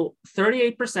 So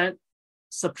 38%,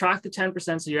 subtract the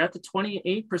 10%, so you're at the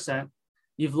 28%.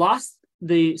 You've lost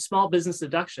the small business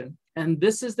deduction. And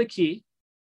this is the key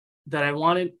that I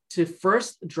wanted to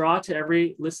first draw to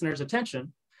every listener's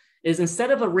attention, is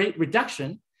instead of a rate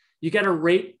reduction, you get a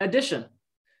rate addition.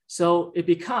 So it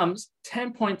becomes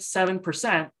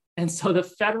 10.7%. And so the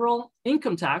federal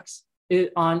income tax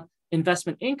on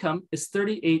investment income is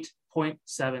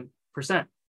 38.7%.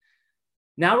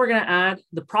 Now we're going to add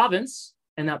the province,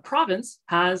 and that province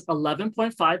has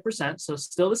 11.5%. So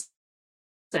still the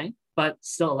same, but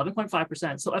still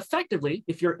 11.5%. So effectively,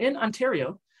 if you're in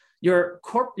Ontario, your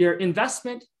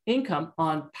investment income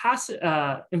on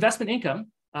investment income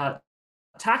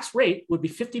tax rate would be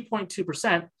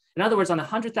 50.2%. In other words, on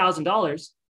 $100,000,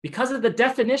 because of the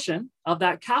definition of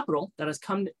that capital that has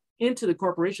come into the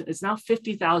corporation, it's now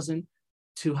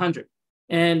 $50,200.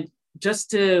 And just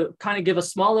to kind of give a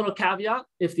small little caveat,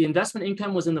 if the investment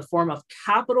income was in the form of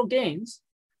capital gains,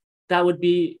 that would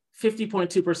be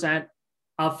 50.2%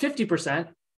 of 50%.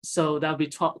 So that would be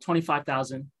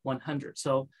 25,100.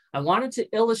 So I wanted to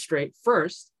illustrate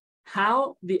first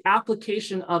how the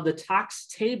application of the tax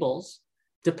tables,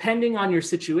 depending on your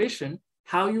situation,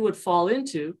 how you would fall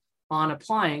into on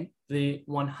applying the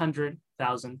 $100,000.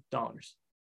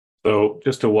 So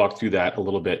just to walk through that a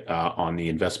little bit on the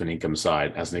investment income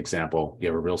side, as an example, you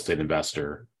have a real estate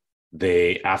investor.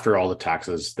 After all the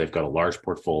taxes, they've got a large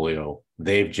portfolio.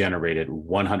 They've generated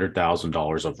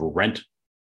 $100,000 of rent.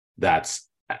 That's,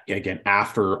 again,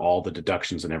 after all the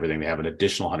deductions and everything, they have an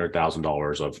additional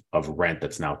 $100,000 of rent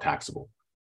that's now taxable.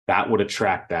 That would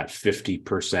attract that 50%,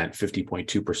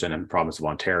 50.2% in the province of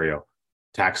Ontario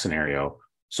tax scenario.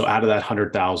 So out of that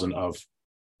 100,000 of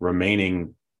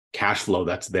remaining cash flow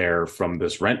that's there from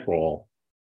this rent roll,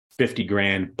 50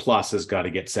 grand plus has got to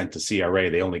get sent to CRA.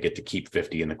 They only get to keep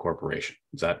 50 in the corporation.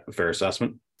 Is that a fair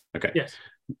assessment? Okay. Yes.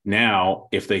 Now,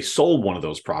 if they sold one of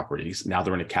those properties, now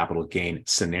they're in a capital gain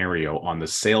scenario on the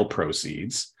sale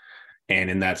proceeds. And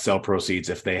in that sale proceeds,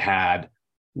 if they had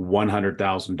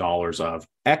 $100,000 of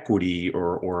equity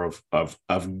or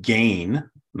of gain,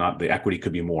 not the equity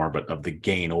could be more, but of the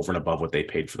gain over and above what they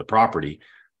paid for the property,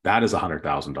 that is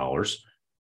 $100,000.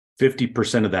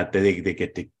 50% of that they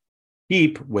get to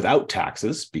keep without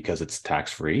taxes because it's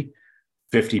tax-free.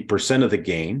 50% of the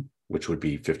gain, which would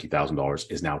be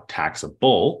 $50,000, is now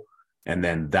taxable. And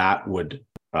then that would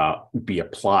be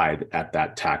applied at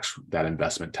that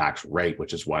investment tax rate,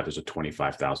 which is why there's a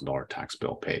 $25,000 tax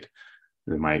bill paid.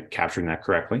 Am I capturing that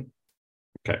correctly?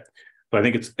 Okay. But I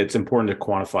think it's important to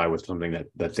quantify with something that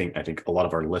I think a lot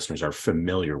of our listeners are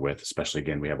familiar with, especially,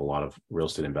 again, we have a lot of real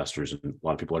estate investors and a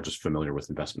lot of people are just familiar with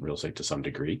investment real estate to some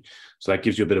degree. So that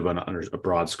gives you a bit of a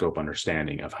broad scope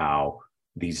understanding of how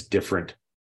these different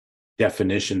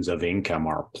definitions of income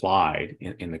are applied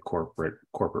in the corporate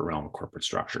realm, corporate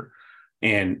structure.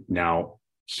 And now,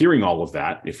 hearing all of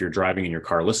that, if you're driving in your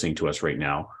car listening to us right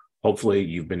now, hopefully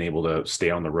you've been able to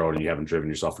stay on the road and you haven't driven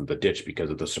yourself into the ditch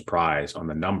because of the surprise on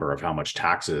the number of how much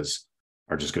taxes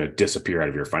are just going to disappear out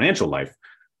of your financial life.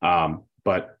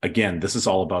 But again, this is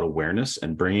all about awareness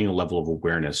and bringing a level of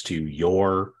awareness to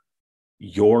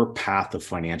your path of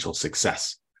financial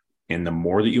success. And the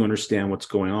more that you understand what's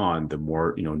going on, the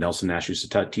more, Nelson Nash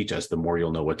used to teach us, the more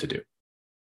you'll know what to do.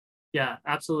 Yeah,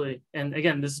 absolutely. And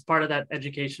again, this is part of that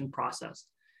education process.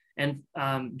 And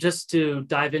just to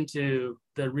dive into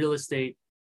the real estate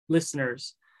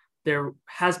listeners, there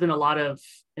has been a lot of,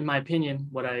 in my opinion,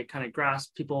 what I kind of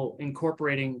grasp, people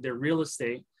incorporating their real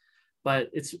estate, but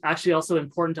it's actually also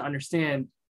important to understand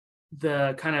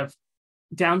the kind of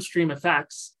downstream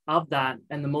effects of that.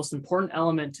 And the most important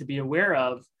element to be aware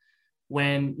of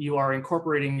when you are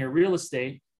incorporating your real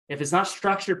estate, if it's not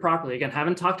structured properly, again,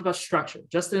 haven't talked about structure,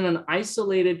 just in an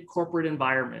isolated corporate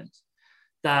environment,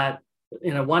 that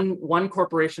in a one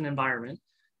corporation environment,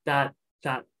 that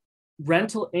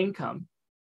rental income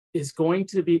is going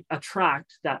to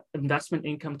attract that investment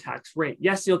income tax rate.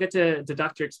 Yes, you'll get to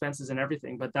deduct your expenses and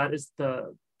everything, but that is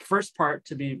the first part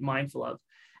to be mindful of.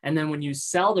 And then when you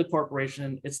sell the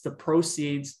corporation, it's the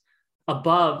proceeds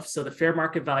above, so the fair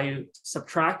market value,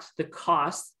 subtract the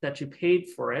cost that you paid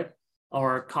for it,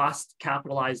 or cost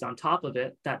capitalized on top of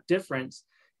it, that difference,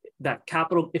 that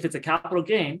capital, if it's a capital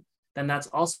gain, then that's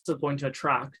also going to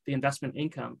attract the investment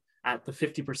income at the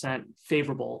 50%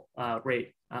 favorable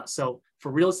rate. So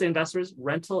for real estate investors,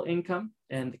 rental income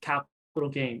and the capital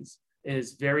gains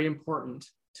is very important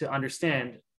to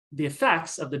understand the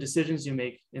effects of the decisions you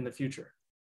make in the future.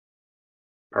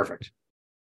 Perfect.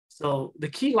 So the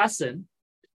key lesson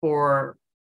for,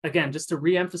 again, just to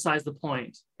reemphasize the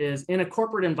point, is in a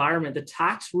corporate environment, the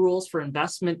tax rules for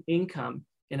investment income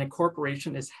in a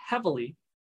corporation is heavily,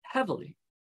 heavily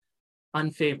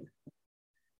unfavored.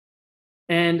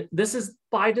 And this is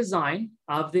by design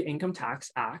of the Income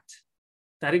Tax Act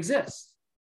that exists.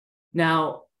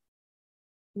 Now,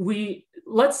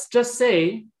 let's just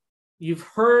say you've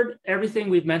heard everything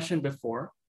we've mentioned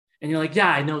before, and you're like, yeah,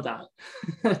 I know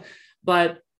that.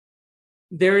 But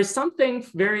there is something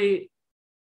very,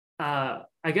 I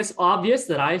guess, obvious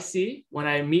that I see when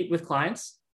I meet with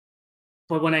clients.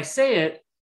 But when I say it,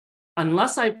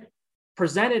 unless I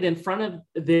present it in front of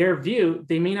their view,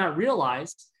 they may not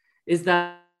realize is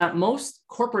that most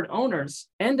corporate owners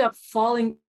end up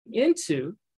falling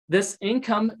into this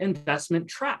income investment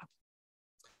trap.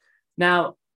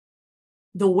 Now,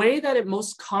 the way that it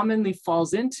most commonly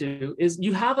falls into is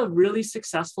you have a really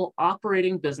successful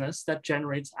operating business that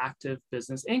generates active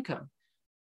business income.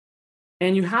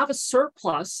 And you have a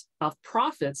surplus of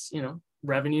profits,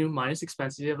 revenue minus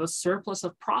expenses, you have a surplus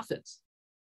of profits.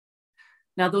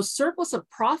 Now, those surplus of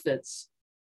profits,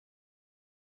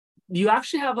 you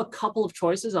actually have a couple of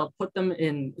choices. I'll put them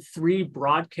in three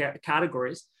broad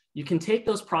categories. You can take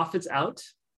those profits out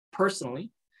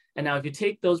personally. And now if you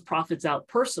take those profits out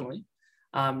personally,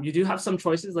 you do have some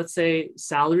choices. Let's say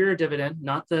salary or dividend,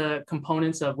 not the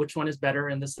components of which one is better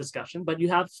in this discussion, but you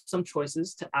have some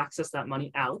choices to access that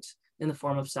money out in the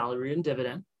form of salary and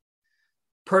dividend.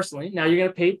 Personally, now you're going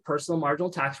to pay personal marginal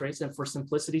tax rates. And for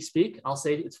simplicity speak, I'll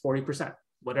say it's 40%,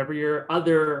 whatever your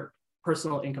other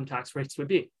personal income tax rates would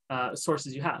be,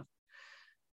 sources you have.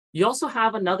 You also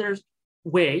have another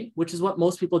way, which is what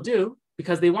most people do,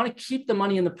 because they want to keep the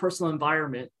money in the personal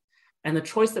environment. And the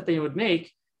choice that they would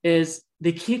make is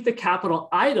they keep the capital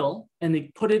idle and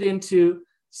they put it into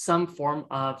some form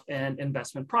of an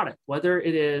investment product, whether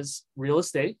it is real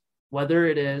estate, whether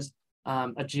it is a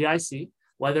GIC,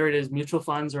 whether it is mutual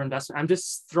funds or investment. I'm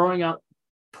just throwing out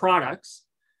products.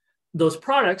 Those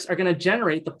products are going to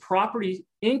generate the property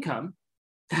income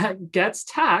that gets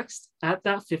taxed at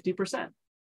that 50%.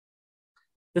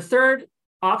 The third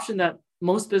option that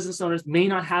most business owners may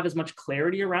not have as much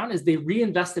clarity around is they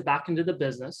reinvest it back into the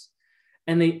business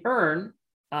and they earn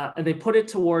and they put it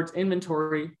towards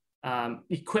inventory,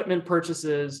 equipment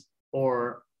purchases,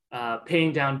 or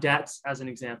paying down debts, as an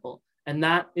example. And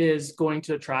that is going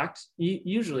to attract,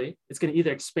 usually, it's going to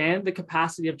either expand the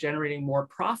capacity of generating more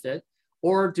profit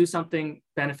or do something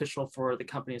beneficial for the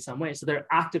company in some way. So they're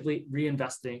actively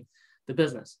reinvesting the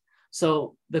business.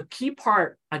 So the key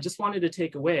part I just wanted to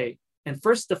take away and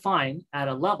first define at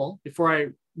a level before I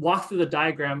walk through the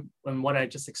diagram and what I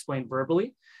just explained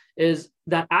verbally is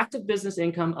that active business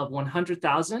income of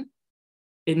 100,000,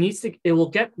 it will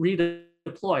get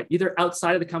redeployed either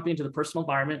outside of the company into the personal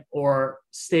environment or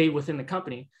stay within the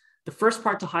company. The first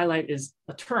part to highlight is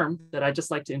a term that I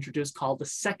just like to introduce called the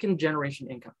second generation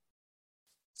income.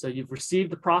 So you've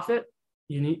received the profit,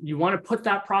 you want to put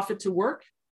that profit to work.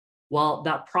 Well,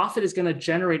 that profit is going to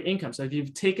generate income. So if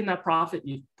you've taken that profit,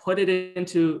 you've put it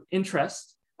into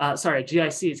interest,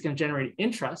 GIC, it's going to generate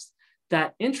interest.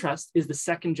 That interest is the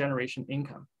second generation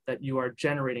income that you are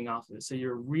generating off of it. So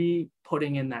you're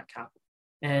re-putting in that capital.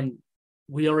 And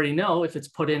we already know if it's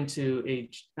put into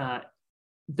a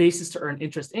basis to earn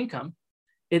interest income,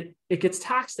 it gets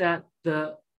taxed at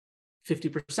the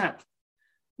 50%.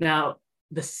 Now,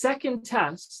 the second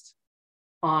test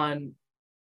on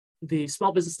the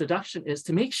small business deduction is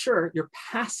to make sure your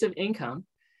passive income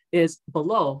is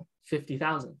below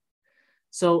 50,000.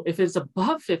 So if it's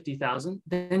above 50,000,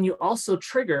 then you also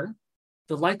trigger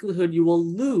the likelihood you will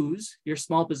lose your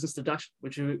small business deduction,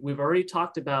 which we've already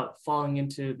talked about falling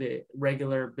into the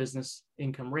regular business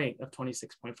income rate of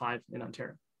 26.5 in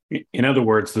Ontario. In other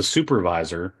words, the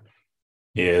supervisor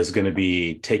is going to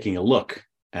be taking a look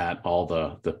at all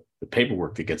the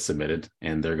paperwork that gets submitted,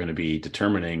 and they're going to be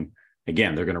determining,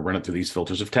 again, they're going to run it through these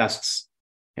filters of tests.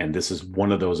 And this is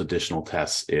one of those additional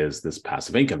tests is this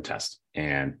passive income test.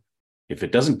 And if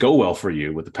it doesn't go well for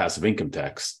you with the passive income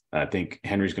test, I think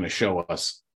Henry's going to show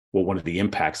us what one of the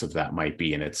impacts of that might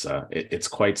be. And it's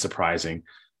quite surprising.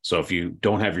 So if you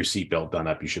don't have your seatbelt done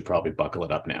up, you should probably buckle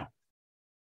it up now.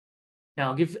 Now,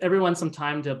 I'll give everyone some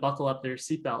time to buckle up their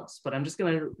seatbelts, but I'm just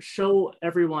going to show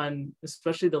everyone,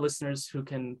 especially the listeners who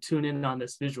can tune in on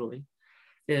this visually,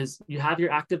 is you have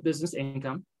your active business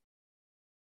income,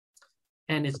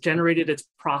 and it's generated its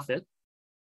profit,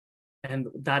 and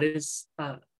that is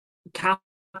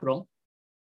capital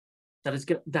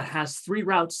that has three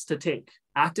routes to take: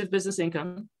 active business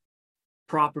income,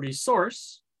 property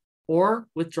source, or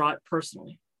withdraw it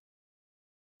personally.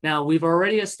 Now, we've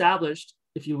already established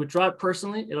if you withdraw it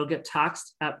personally, it'll get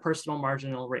taxed at personal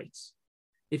marginal rates.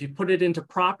 If you put it into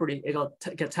property, it'll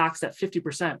get taxed at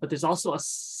 50%, but there's also a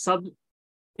sub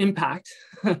impact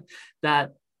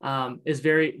that what I'm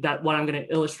going to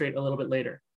illustrate a little bit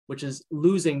later, which is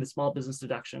losing the small business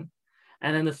deduction.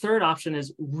 And then the third option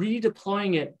is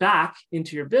redeploying it back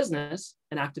into your business,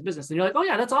 an active business. And you're like, oh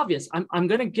yeah, that's obvious. I'm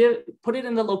going to put it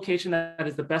in the location that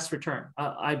is the best return.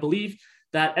 I believe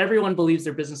that everyone believes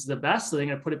their business is the best, so they're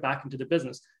going to put it back into the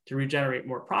business to regenerate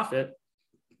more profit.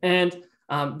 And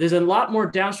there's a lot more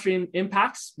downstream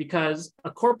impacts because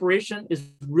a corporation is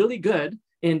really good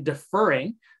in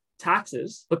deferring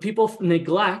taxes, but people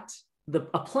neglect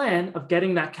a plan of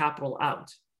getting that capital out.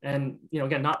 And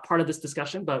again, not part of this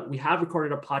discussion, but we have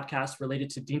recorded a podcast related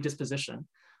to deemed disposition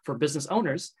for business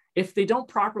owners if they don't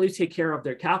properly take care of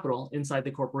their capital inside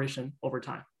the corporation over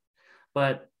time.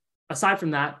 But aside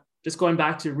from that, just going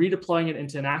back to redeploying it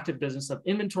into an active business of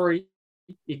inventory,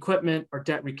 equipment, or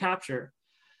debt recapture.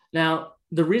 Now,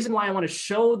 the reason why I want to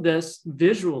show this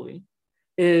visually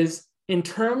is in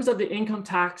terms of the Income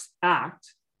Tax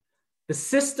Act, the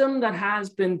system that has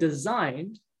been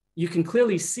designed, you can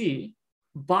clearly see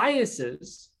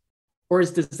biases or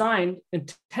is designed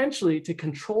intentionally to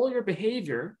control your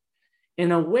behavior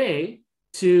in a way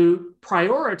to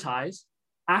prioritize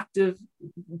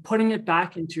putting it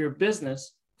back into your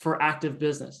business for active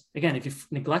business. Again, if you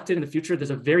neglect it in the future,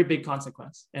 there's a very big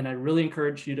consequence. And I really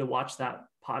encourage you to watch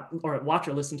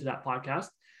or listen to that podcast.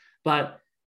 But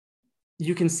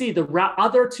you can see the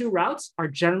other two routes are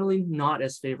generally not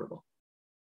as favorable.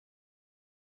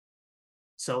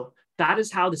 So that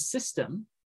is how the system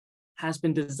has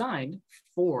been designed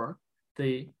for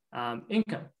the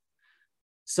income.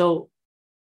 So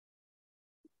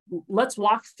let's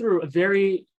walk through a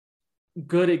very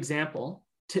good example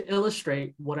to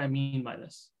illustrate what I mean by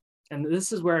this. And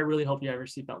this is where I really hope you have your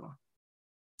seatbelt on.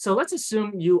 So let's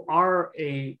assume you are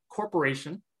a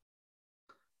corporation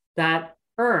that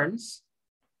earns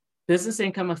business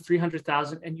income of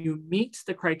 $300,000 and you meet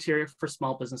the criteria for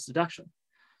small business deduction.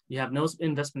 You have no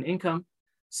investment income.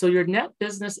 So your net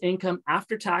business income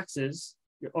after taxes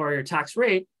or your tax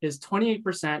rate is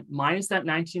 28% minus that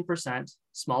 19%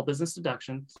 small business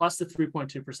deduction plus the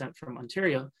 3.2% from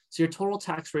Ontario. So your total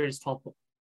tax rate is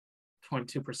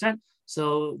 12.2%.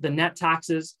 So the net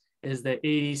taxes is the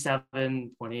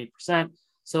 87.8%.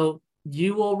 So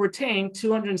you will retain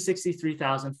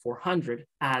 $263,400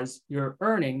 as your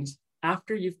earnings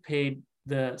after you've paid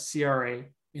the CRA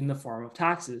in the form of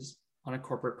taxes on a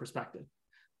corporate perspective.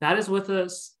 That is with a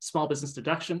small business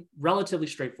deduction, relatively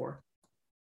straightforward.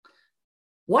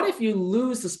 What if you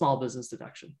lose the small business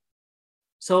deduction?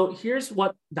 So here's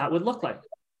what that would look like.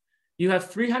 You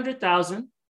have $300,000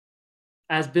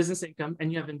 as business income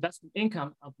and you have investment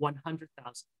income of $100,000.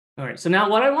 All right, so now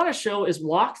what I want to show is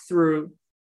walk through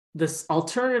this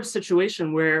alternative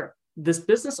situation where this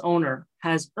business owner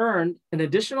has earned an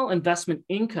additional investment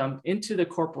income into the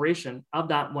corporation of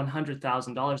that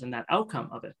 $100,000 and that outcome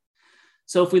of it.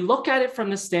 So if we look at it from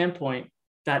this standpoint,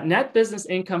 that net business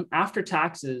income after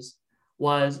taxes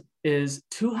is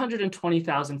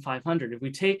 $220,500. If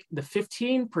we take the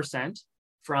 15%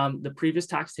 from the previous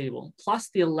tax table plus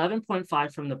the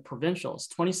 11.5 from the provincials,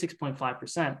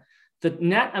 26.5%, the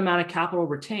net amount of capital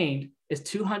retained is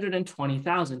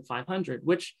 $220,500,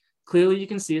 which clearly you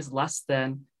can see is less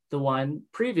than the one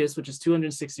previous, which is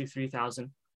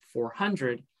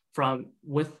 $263,400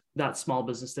 with that small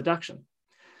business deduction.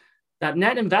 That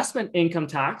net investment income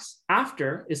tax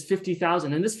after is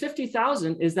 $50,000. And this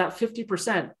 $50,000 is that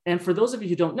 50%. And for those of you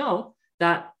who don't know,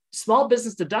 that small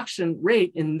business deduction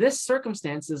rate in this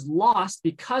circumstance is lost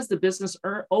because the business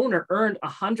owner earned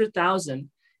 $100,000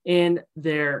 in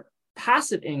their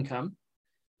passive income,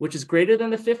 which is greater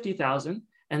than the $50,000.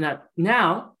 And that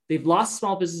now they've lost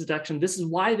small business deduction. This is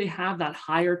why they have that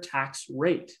higher tax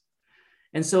rate.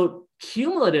 And so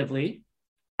cumulatively,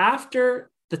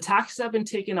 after the taxes have been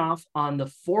taken off on the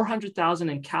 $400,000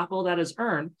 in capital that is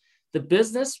earned, the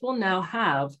business will now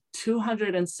have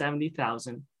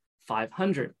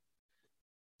 $270,500.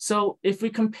 So if we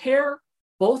compare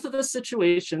both of the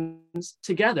situations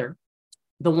together,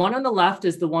 the one on the left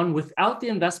is the one without the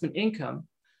investment income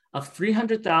of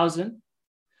 $300,000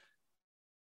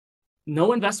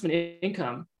 no investment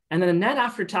income, and then the net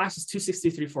after tax is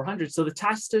 263,400. So the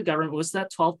tax to the government was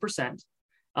that 12%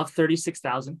 of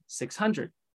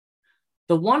 36,600.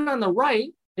 The one on the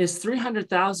right is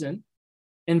 300,000,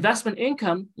 investment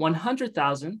income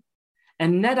 100,000,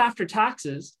 and net after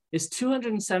taxes is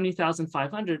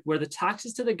 270,500, where the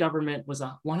taxes to the government was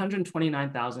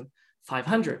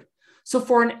 129,500. So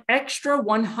for an extra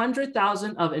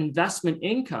 100,000 of investment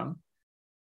income,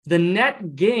 the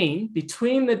net gain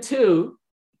between the two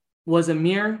was a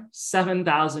mere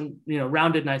 7,000,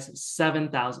 rounded nice,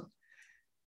 7,000.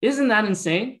 Isn't that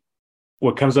insane?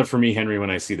 What comes up for me, Henry,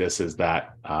 when I see this is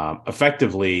that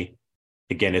effectively,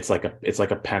 again, it's like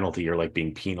a penalty. You're like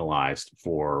being penalized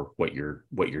for what you're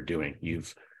doing.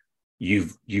 You've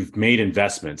made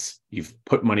investments. You've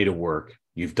put money to work.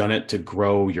 You've done it to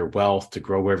grow your wealth, to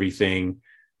grow everything.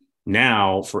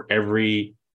 Now, for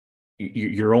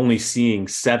you're only seeing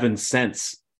 7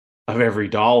 cents of every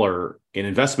dollar in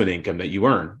investment income that you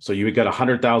earn. So you got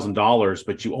 $100,000,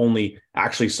 but you only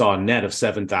actually saw a net of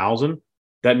 7,000.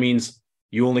 That means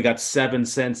you only got 7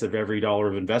 cents of every dollar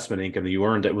of investment income that you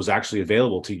earned that was actually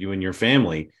available to you and your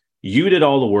family. You did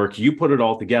all the work, you put it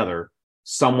all together,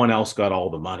 someone else got all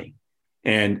the money.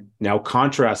 And now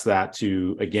contrast that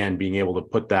to, again, being able to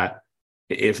put that,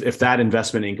 if that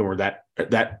investment income or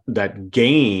that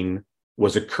gain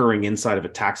was occurring inside of a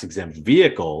tax exempt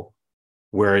vehicle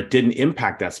where it didn't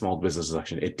impact that small business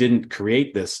section, it didn't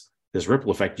create this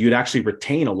ripple effect, you'd actually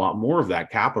retain a lot more of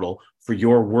that capital for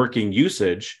your working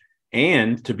usage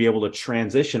and to be able to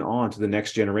transition on to the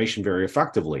next generation very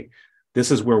effectively. This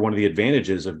is where one of the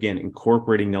advantages of, again,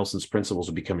 incorporating Nelson's principles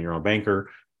of becoming your own banker,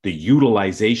 the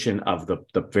utilization of the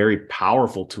very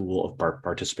powerful tool of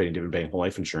participating dividend paying whole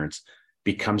life insurance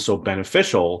becomes so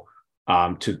beneficial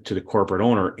to the corporate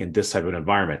owner in this type of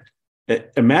environment.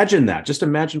 Imagine that. Just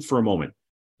imagine for a moment.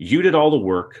 You did all the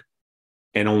work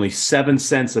and only 7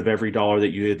 cents of every dollar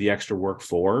that you did the extra work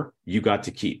for, you got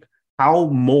to keep.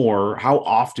 How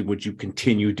often would you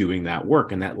continue doing that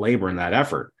work and that labor and that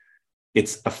effort?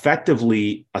 It's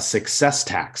effectively a success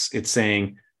tax. It's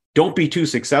saying, don't be too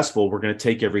successful. We're going to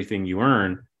take everything you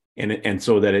earn. And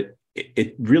so that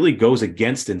it really goes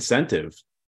against incentive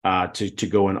to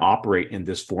go and operate in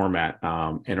this format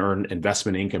and earn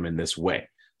investment income in this way.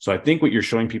 So I think what you're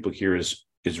showing people here is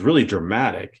really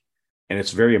dramatic. And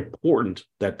it's very important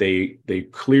that they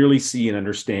clearly see and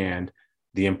understand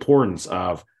the importance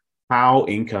of how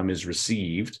income is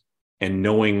received and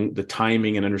knowing the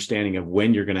timing and understanding of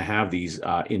when you're going to have these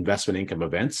investment income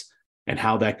events and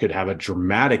how that could have a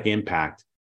dramatic impact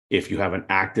if you have an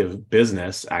active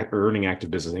business, earning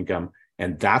active business income.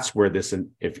 And that's where this,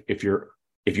 if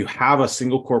you have a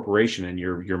single corporation and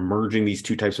you're merging these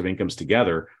two types of incomes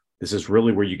together, this is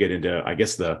really where you get into, I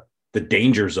guess, the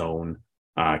danger zone.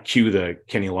 Cue the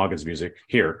Kenny Loggins music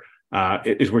here.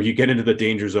 Is where you get into the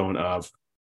danger zone of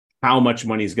how much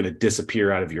money is going to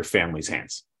disappear out of your family's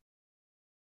hands.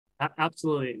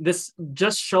 Absolutely. This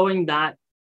just showing that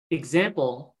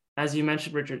example, as you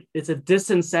mentioned, Richard, it's a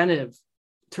disincentive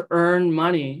to earn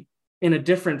money in a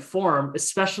different form,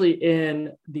 especially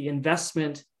in the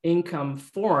investment income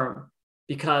form,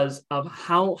 because of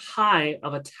how high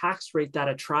of a tax rate that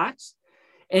attracts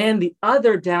and the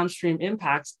other downstream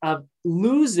impacts of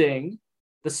losing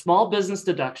the small business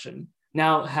deduction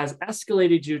now has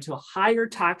escalated you to a higher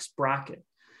tax bracket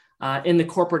in the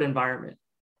corporate environment.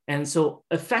 And so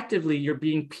effectively, you're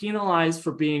being penalized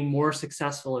for being more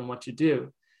successful in what you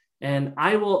do. And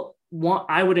I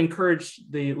would encourage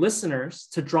the listeners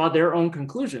to draw their own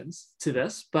conclusions to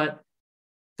this, but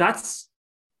that's,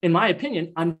 in my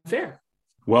opinion, unfair.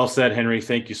 Well said, Henry.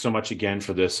 Thank you so much again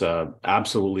for this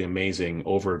absolutely amazing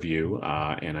overview.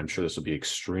 And I'm sure this will be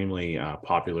extremely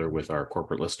popular with our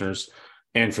corporate listeners.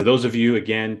 And for those of you,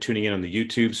 again, tuning in on the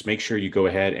YouTubes, make sure you go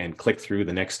ahead and click through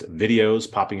the next videos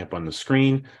popping up on the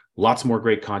screen. Lots more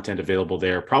great content available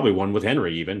there. Probably one with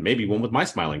Henry, even maybe one with my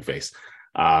smiling face.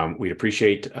 We'd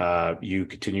appreciate you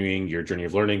continuing your journey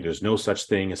of learning. There's no such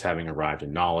thing as having arrived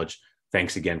in knowledge.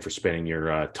 Thanks again for spending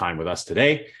your time with us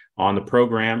today on the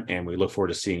program, and we look forward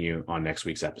to seeing you on next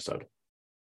week's episode.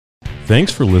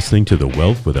 Thanks for listening to the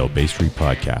Wealth Without Bay Street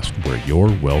podcast, where your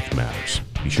wealth matters.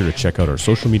 Be sure to check out our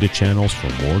social media channels for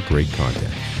more great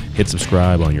content. Hit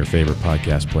subscribe on your favorite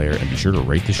podcast player and be sure to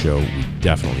rate the show. We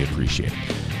definitely appreciate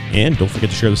it. And don't forget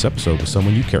to share this episode with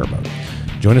someone you care about.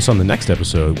 Join us on the next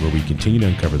episode where we continue to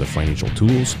uncover the financial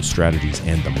tools, strategies,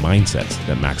 and the mindsets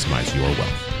that maximize your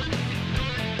wealth.